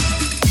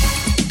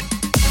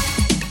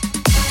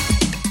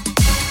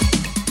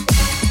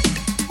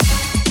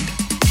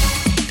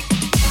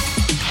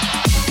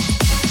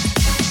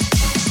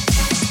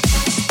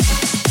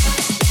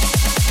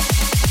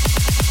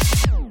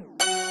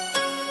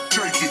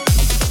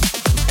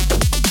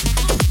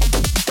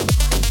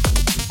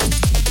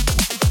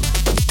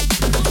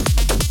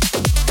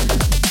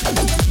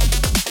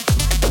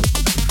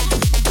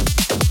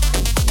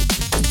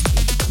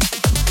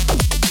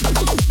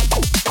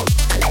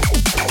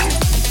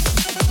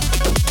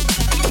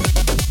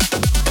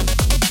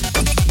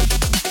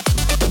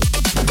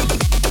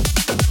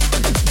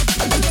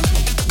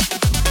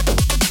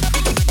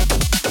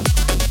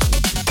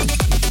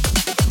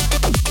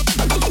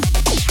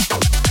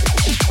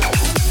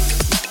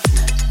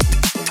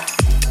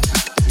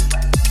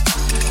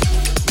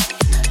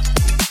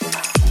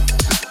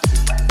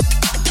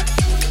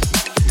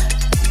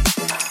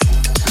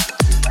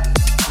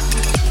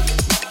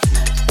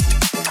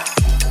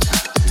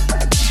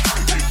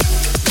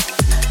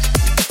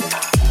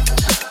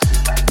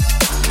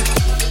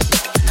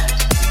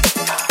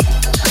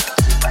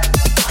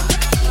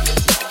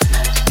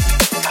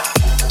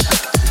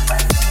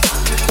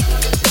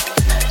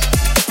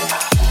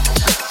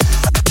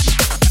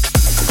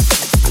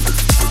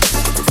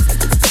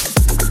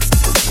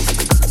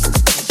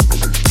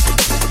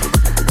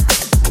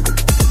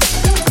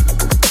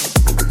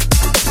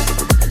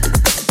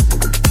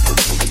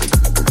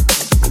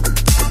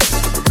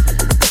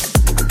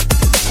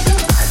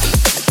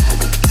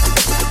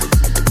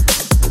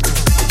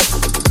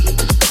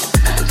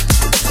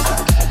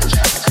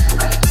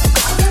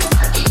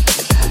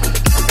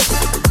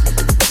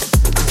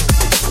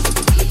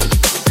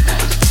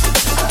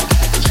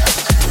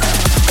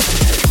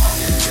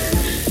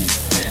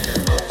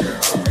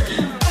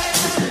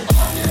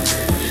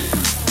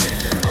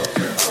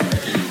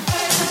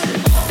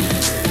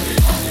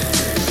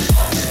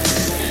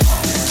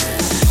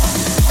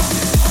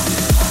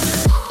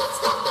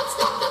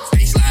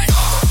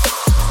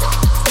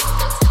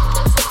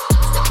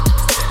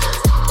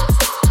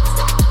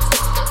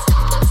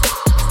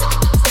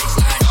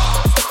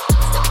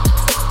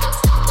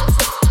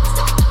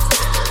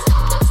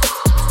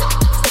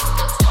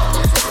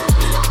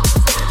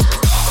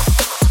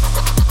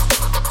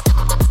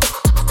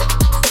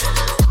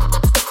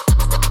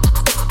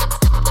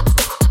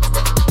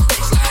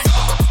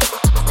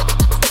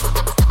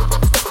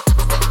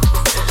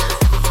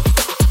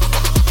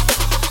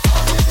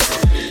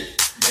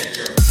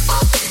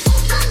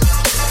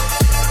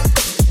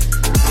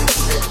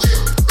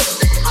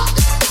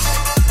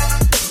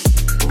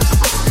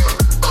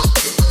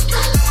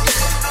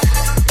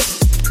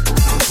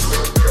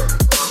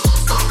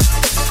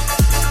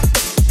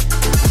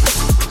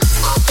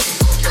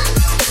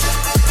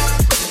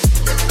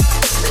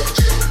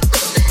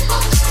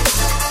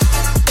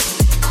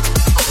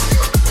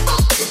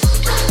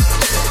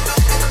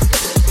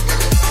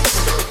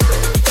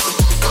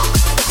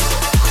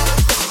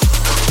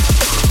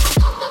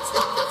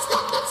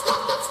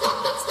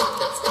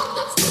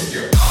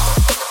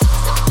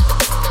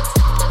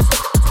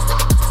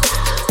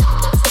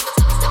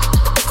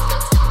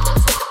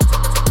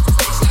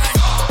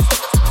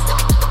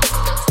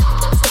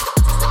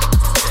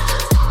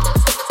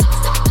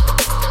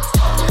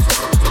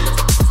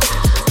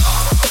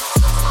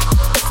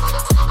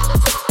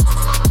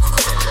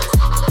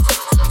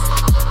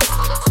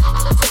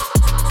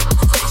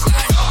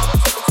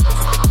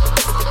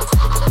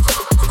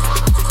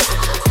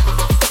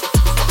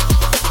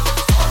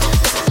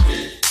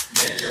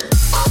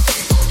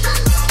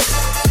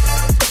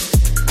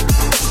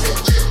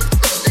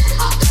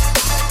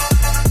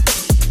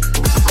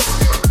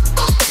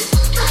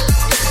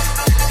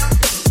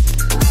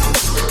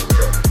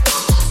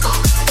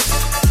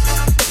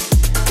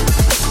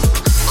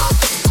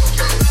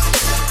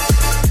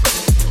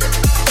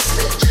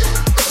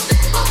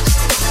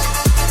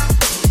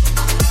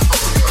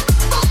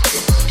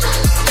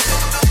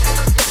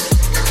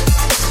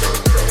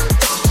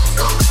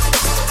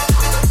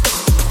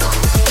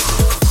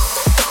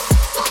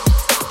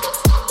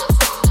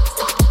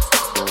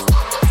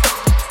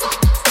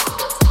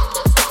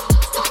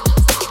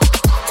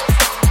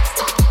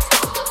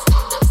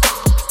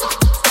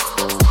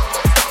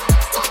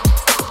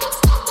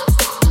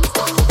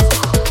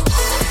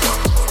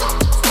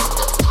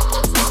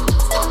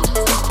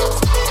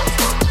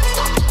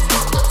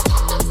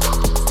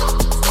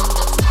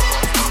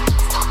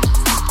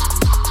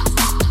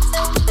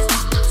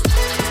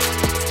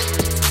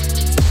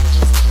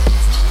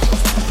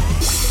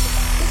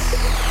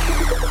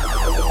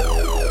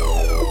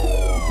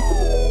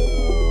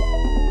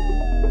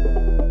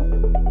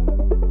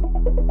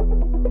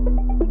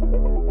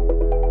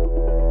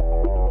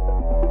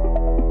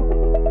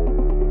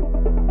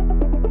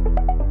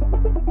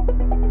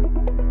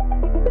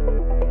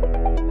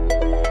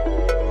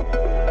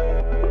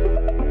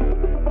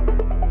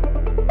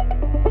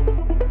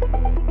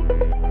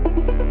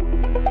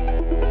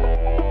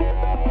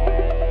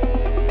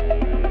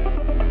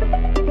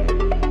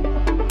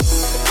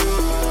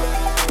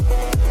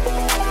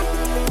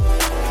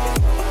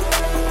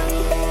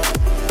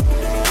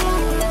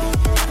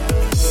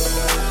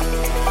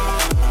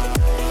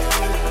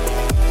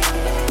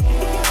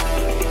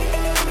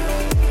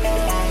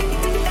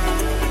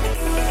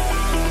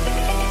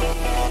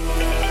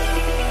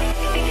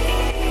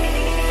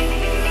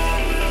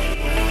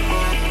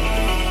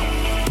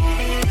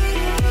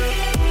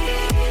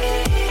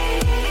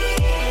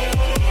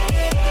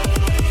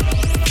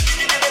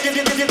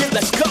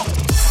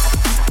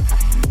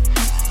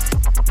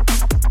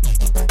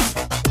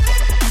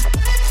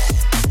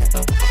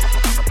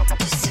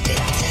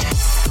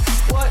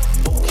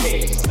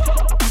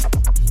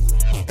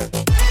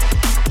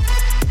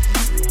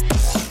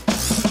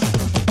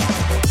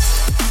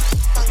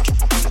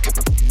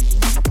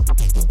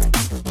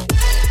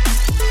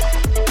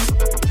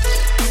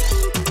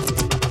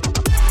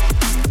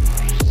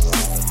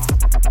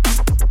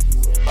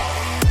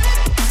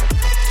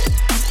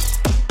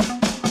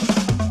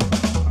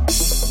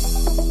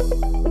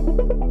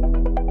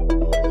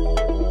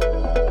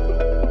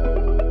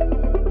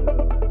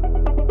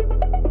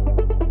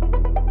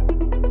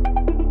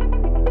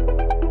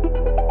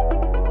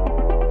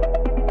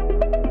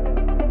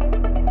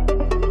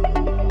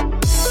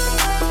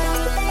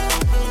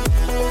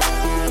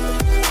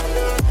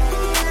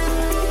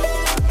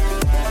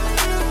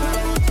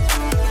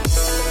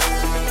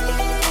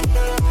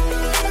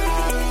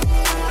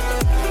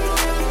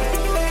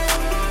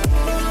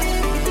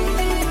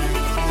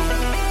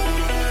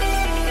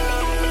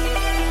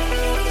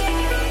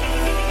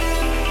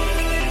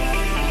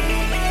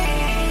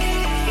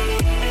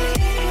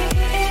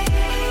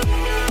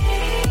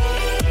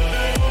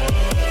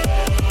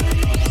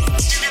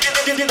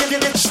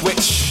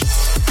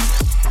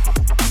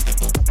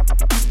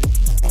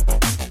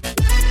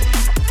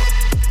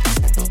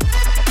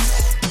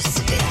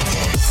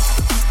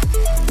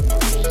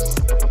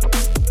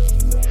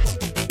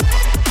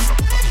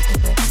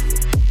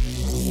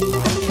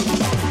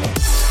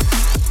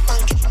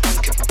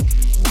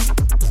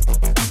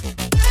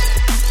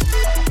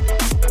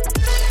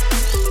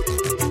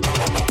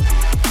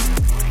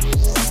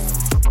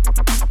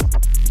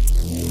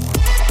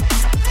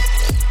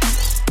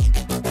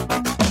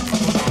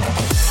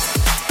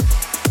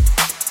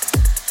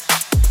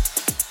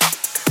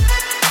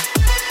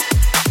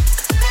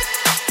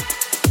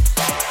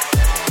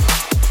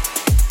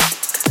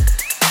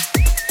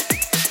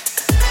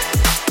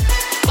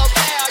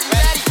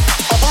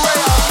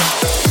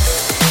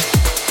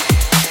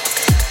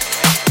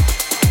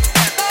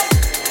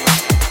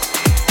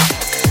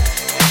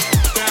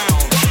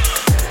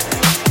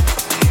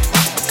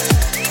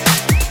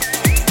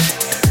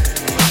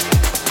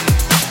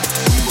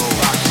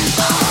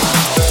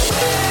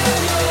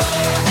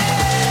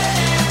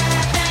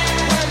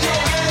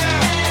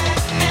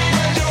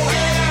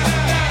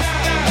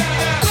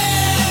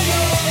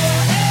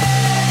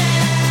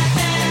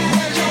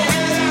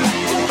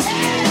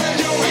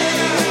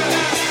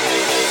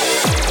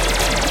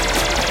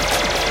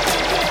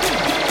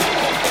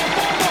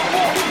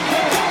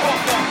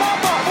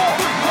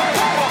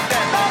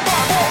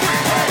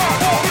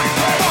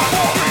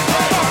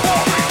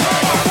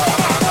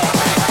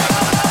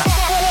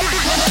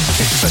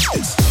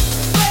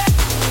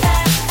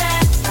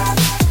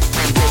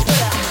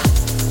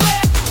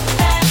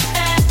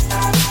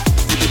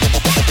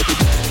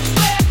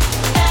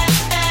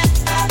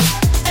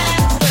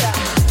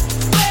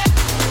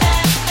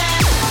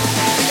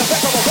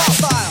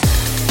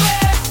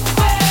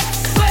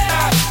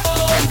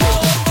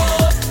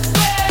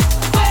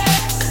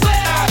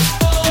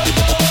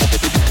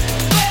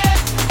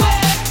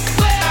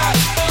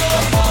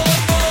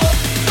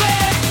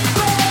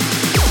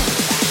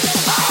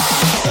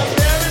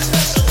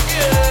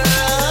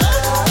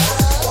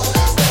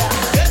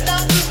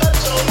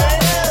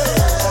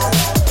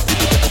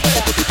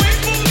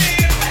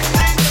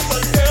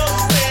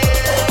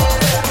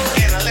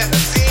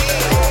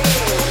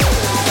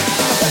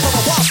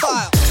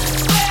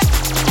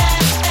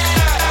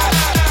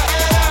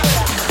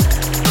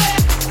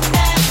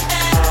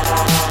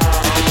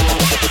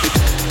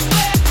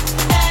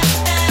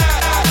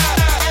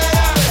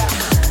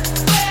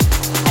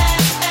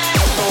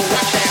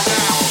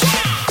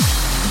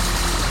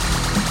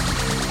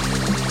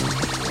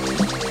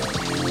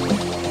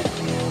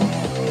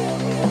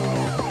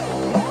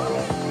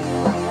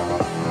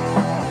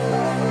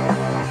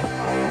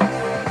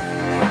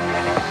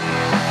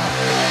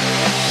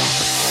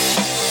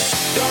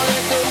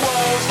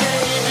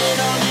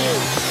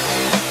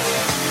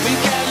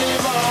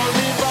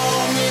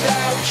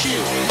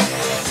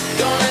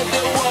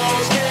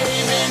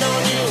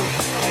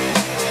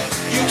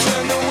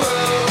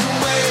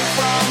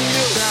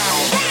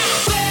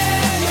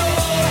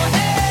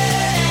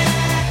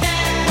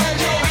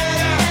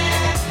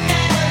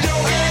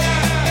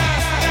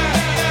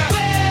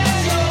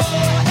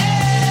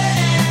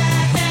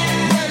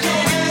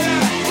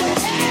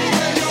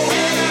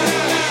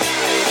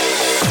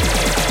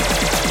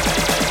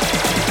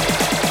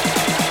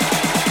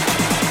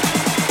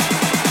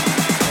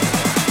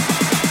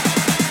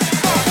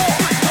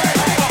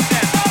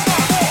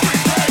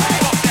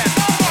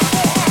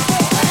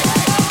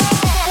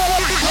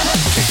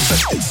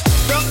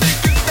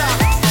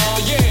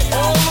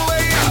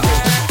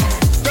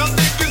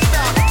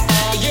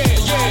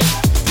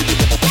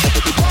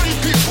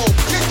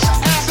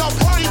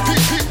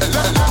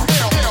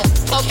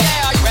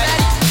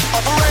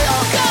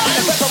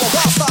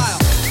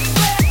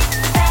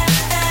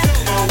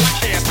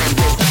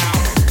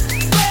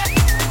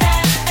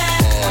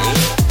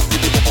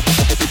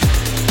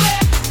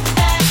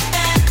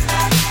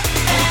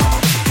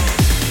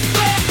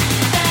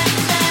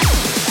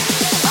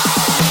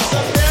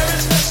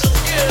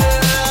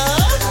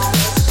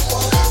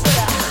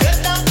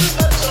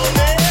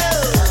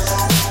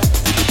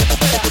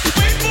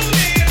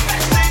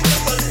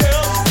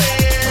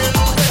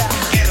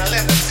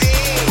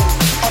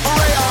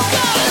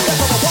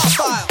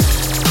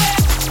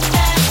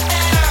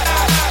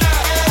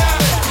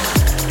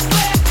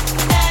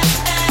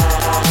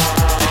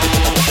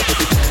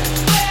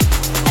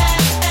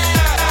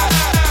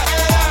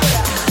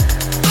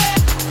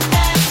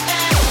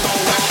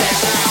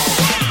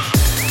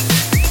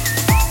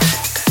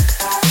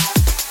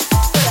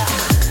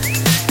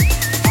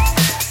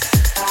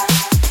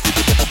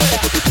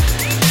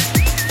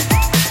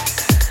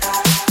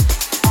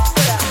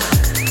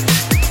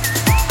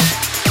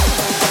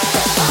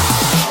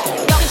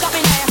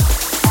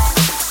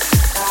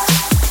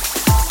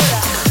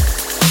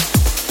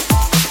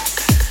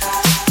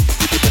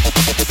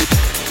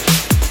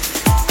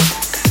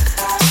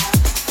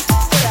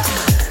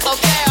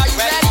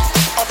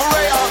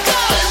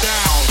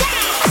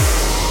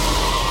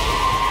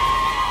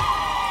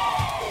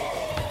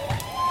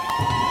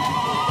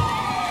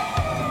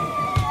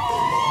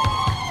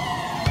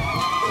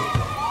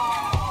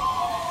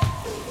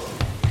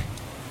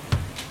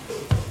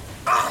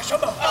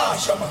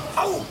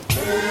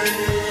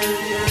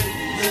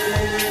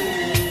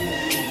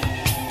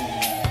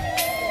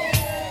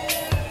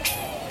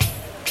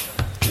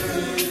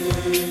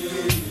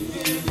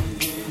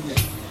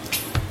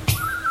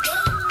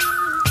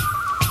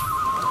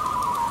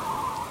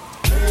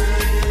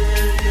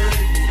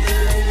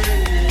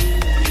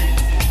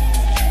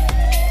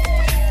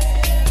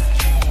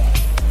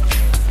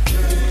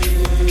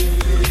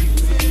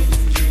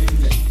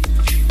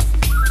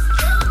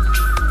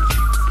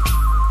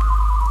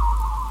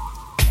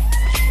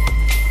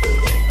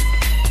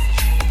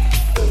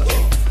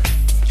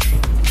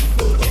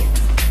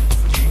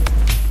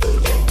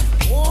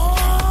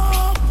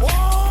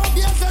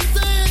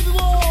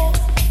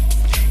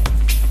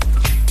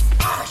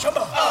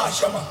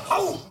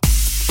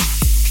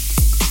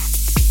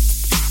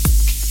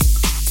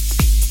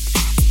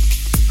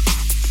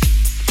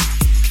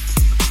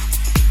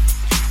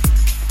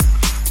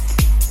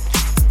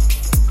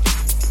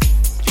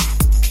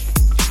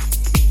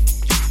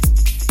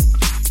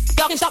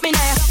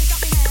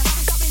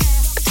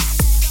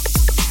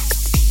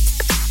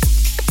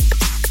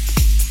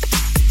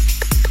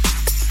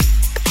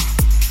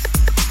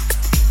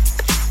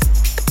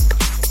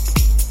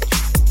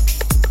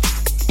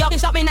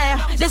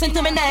 Listen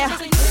to me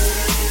now.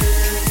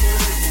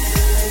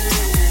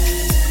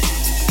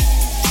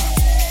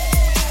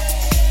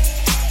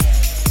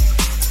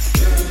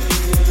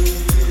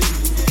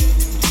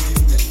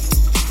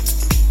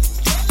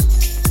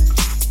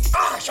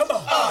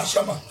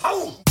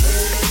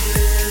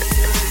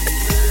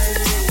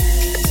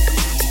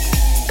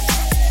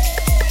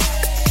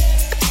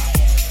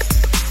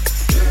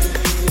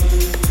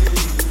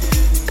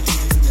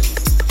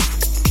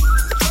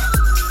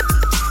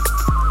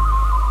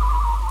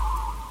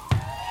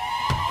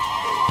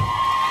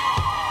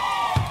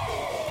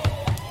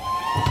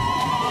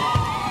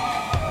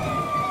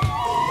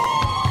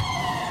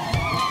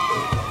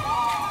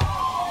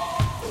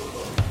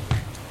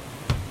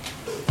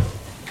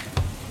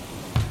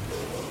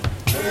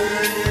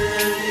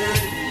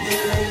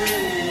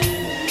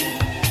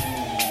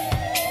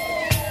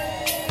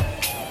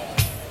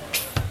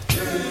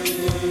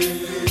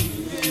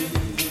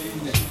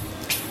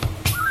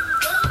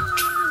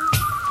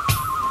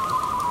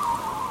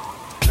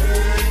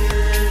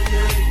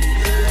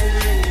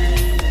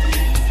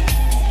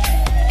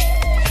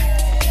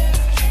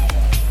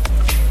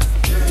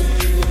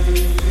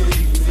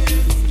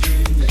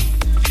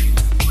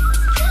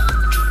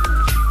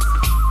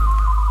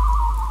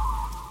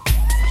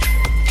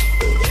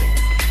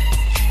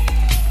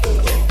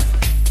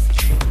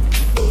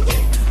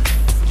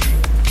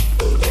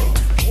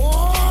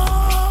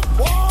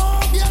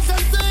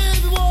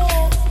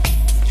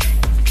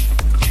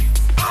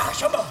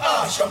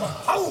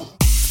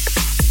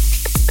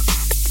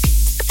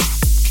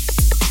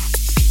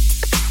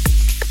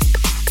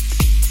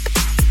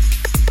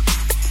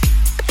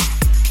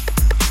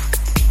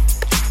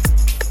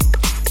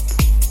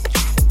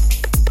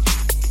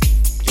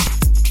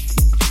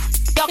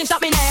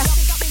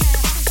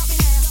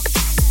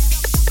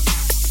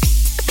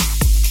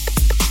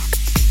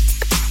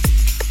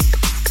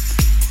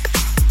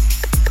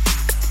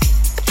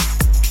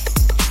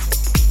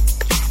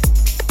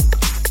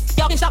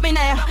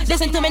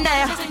 Listen to me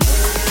now.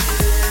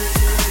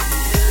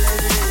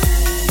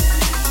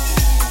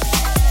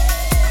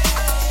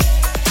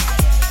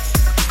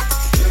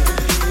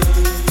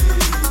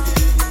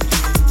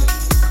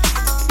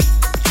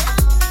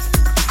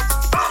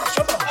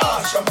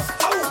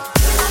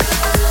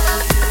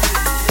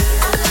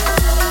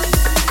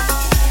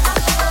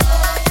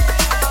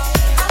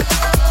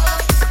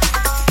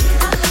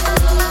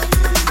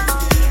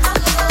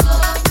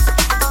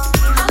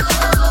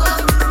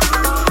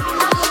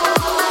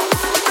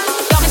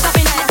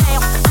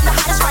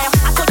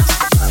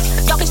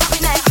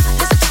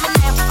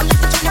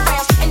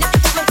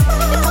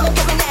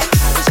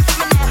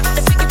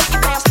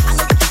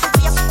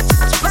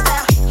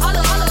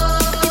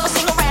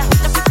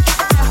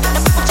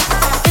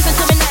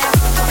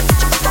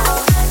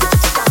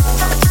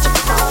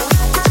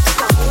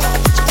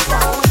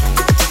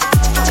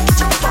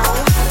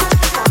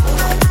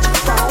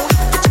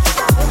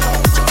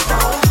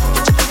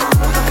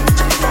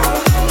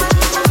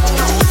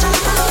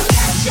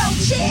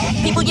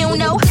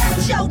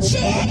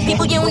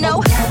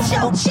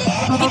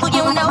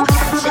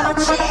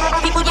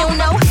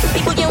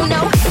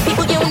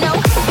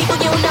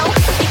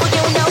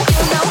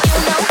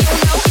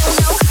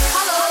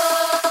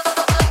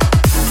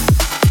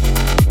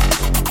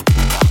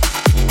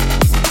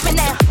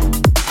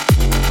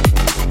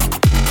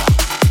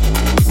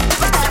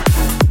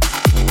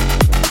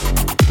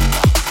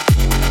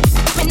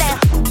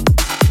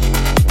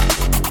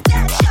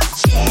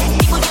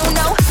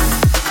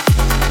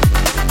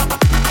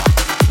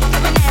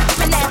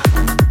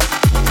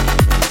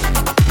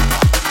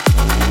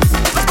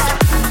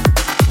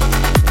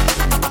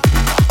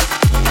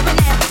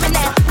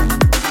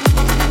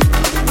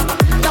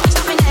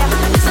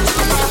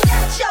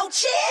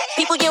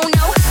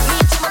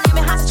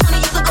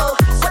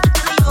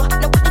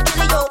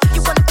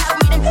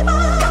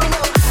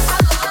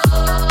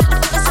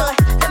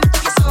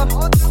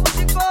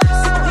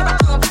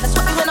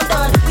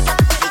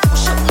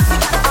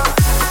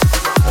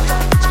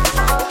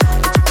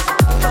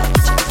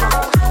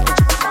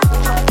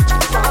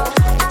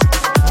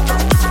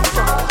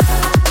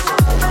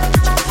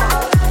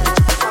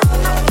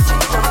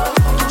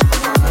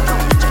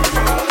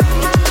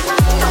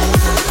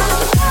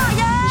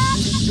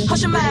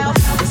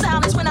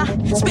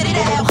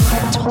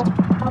 In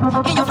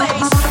your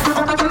face,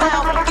 open your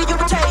mouth, give you a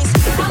taste.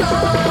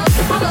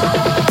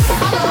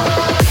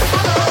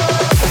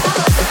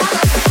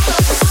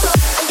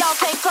 And y'all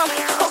can't come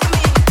over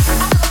me.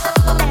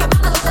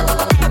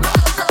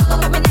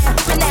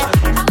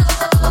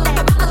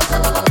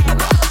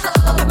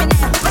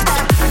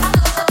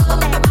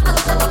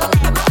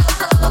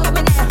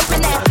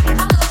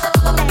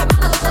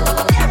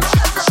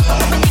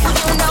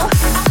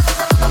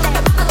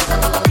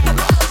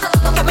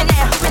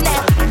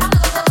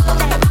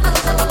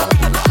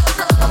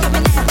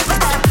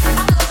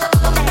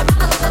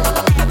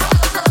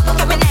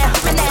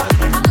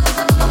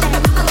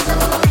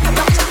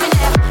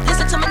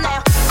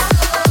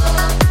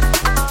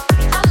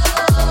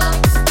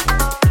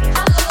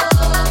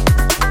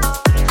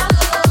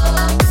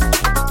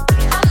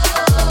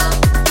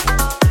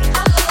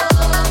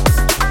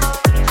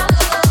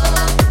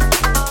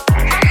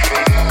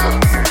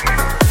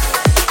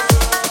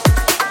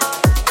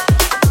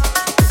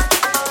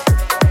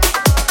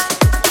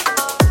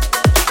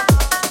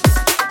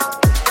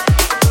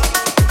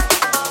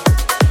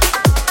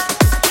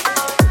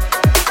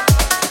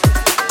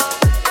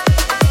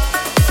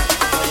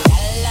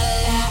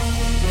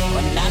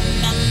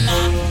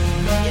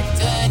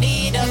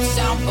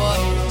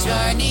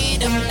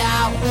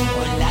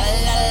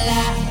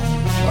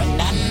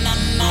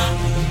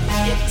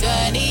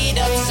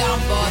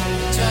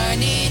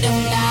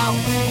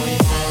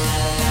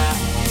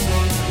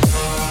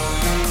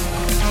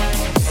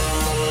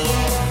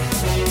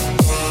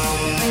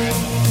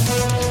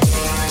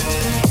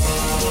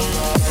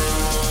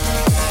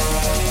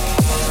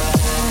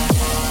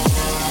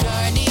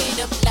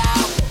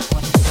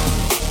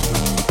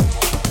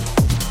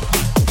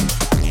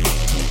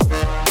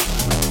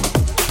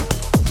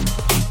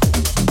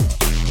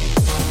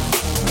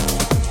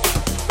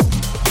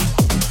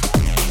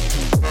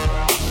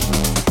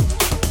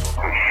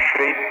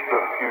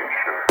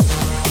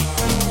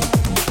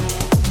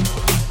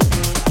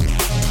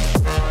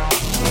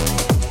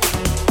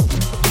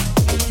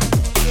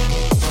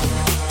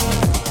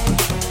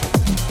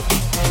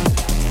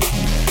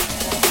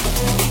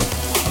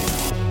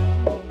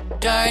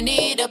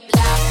 Journey to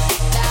black.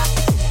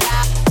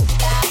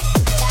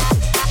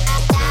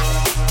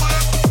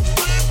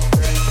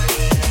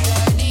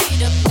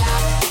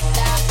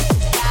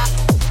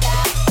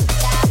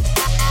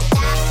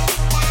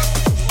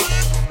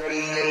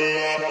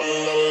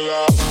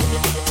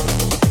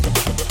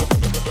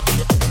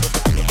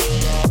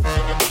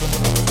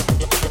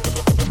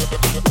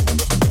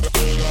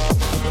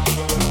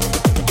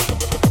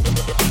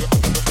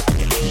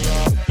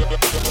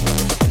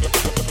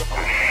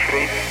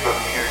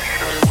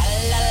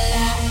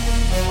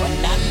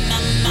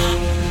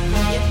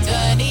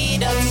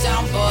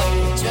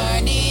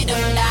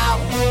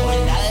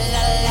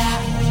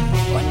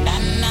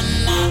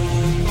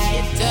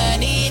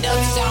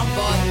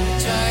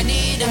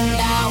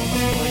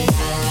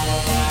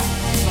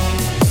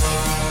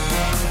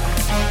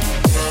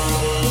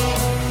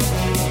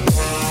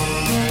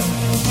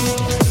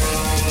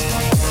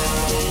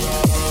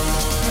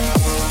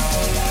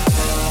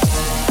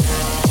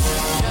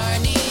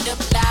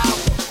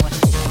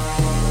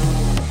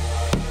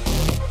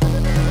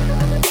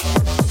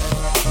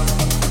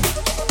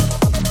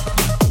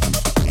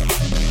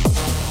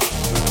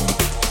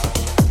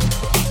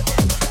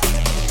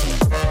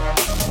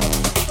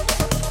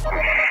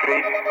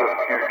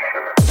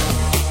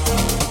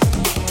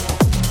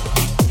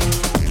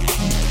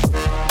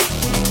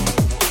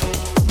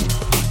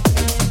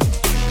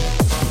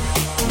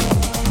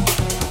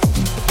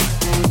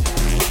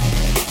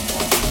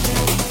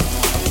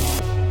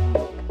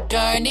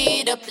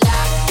 Journey to black.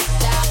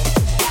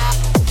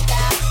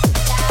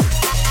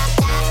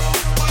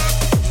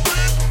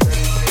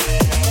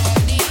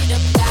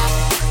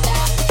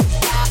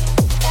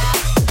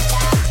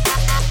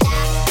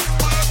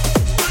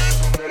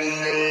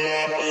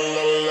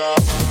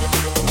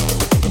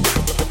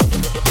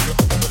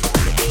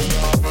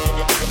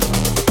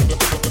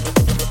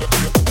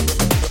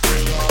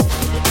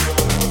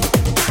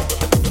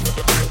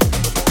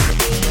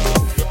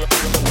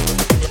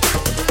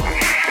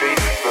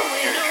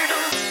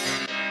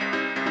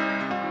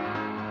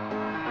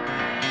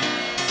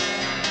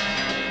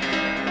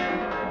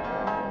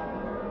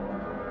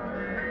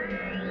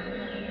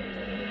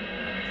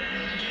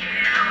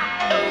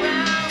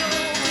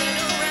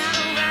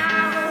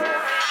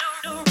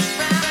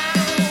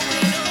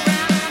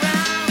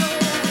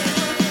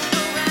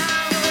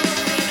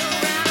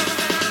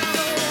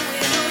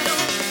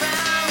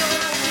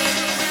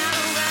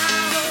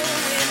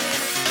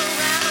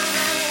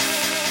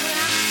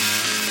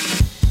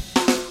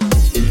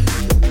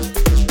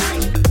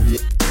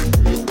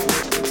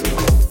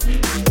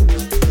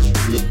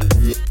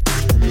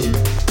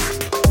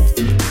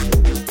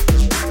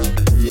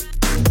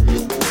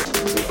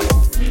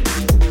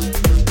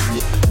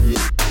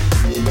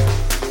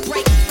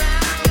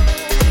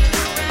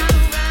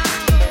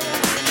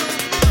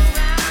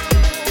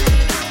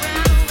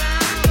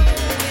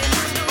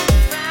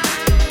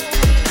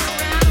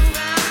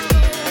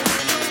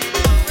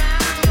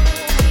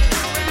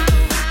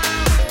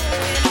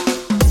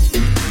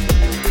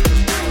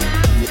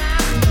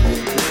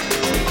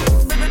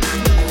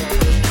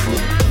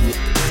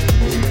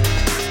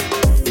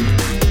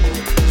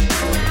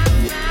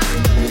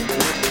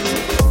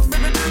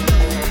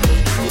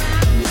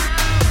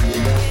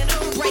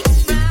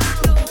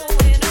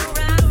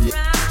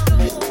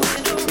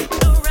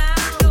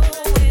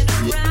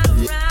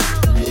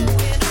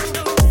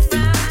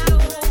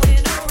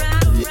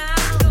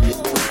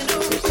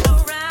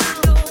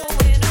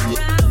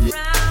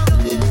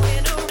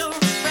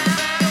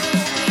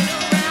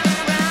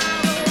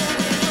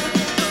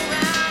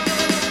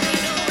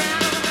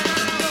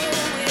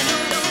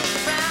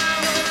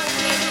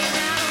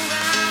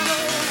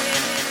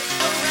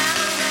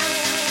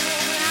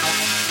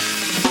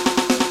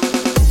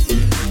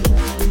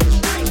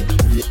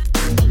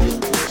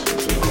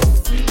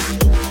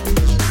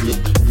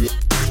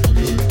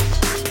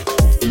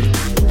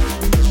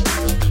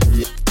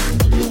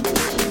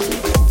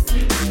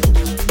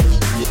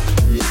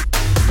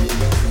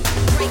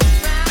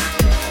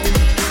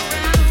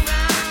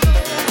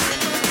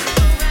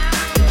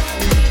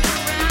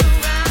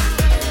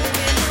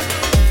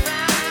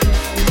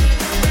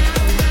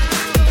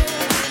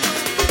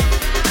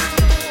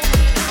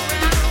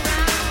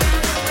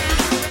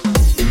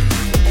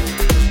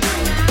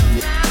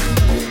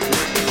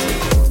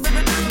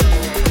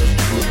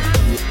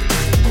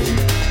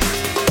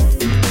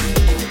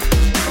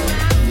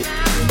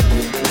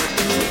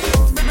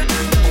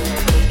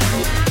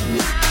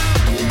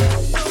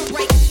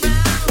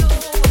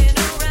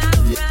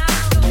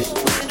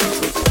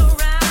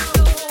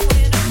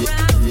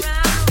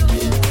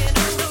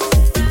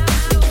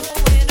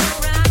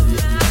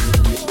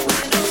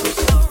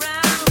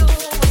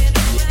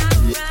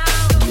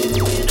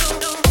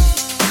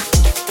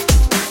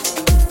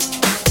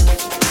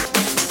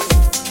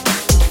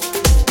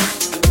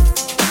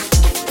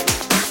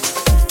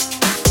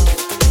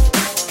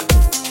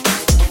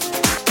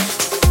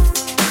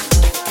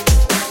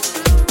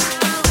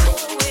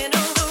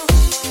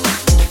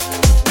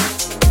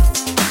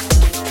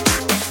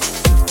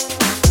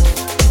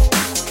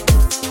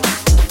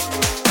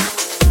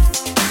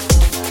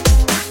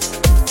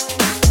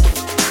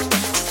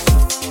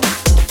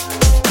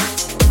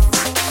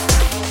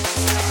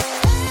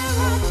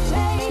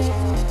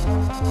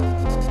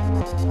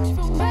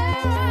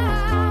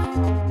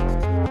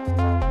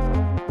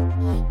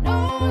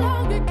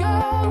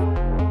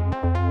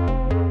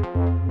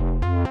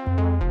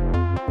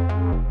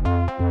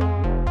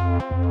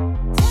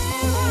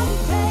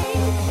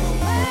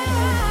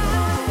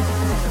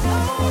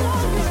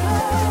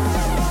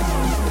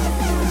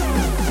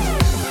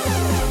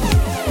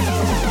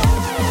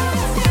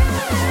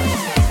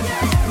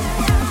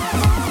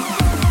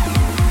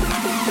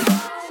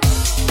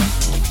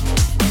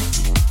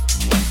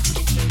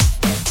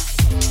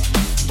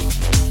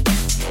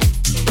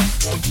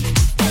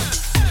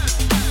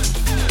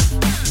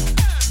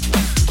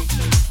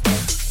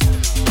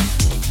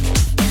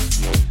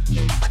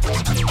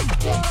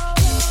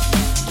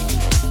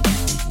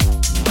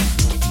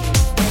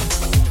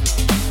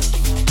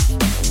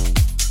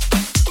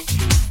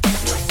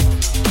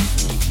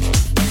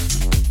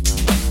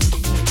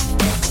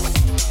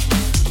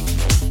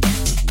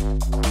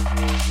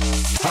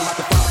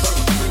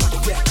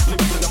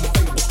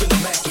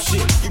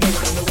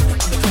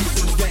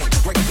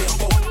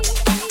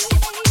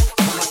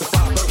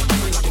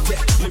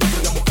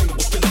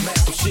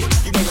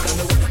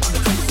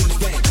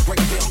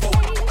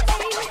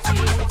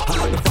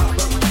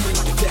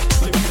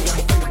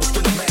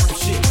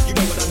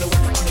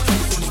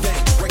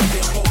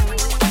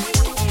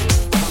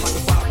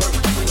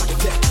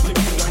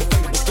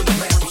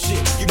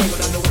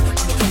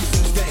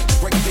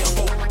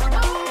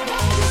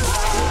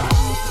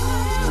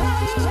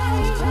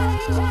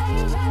 Tear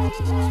all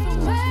the pain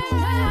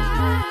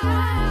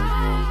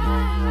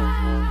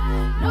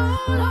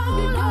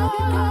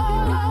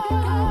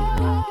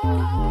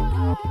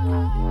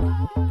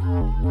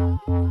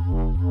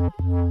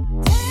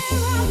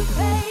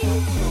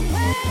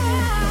away.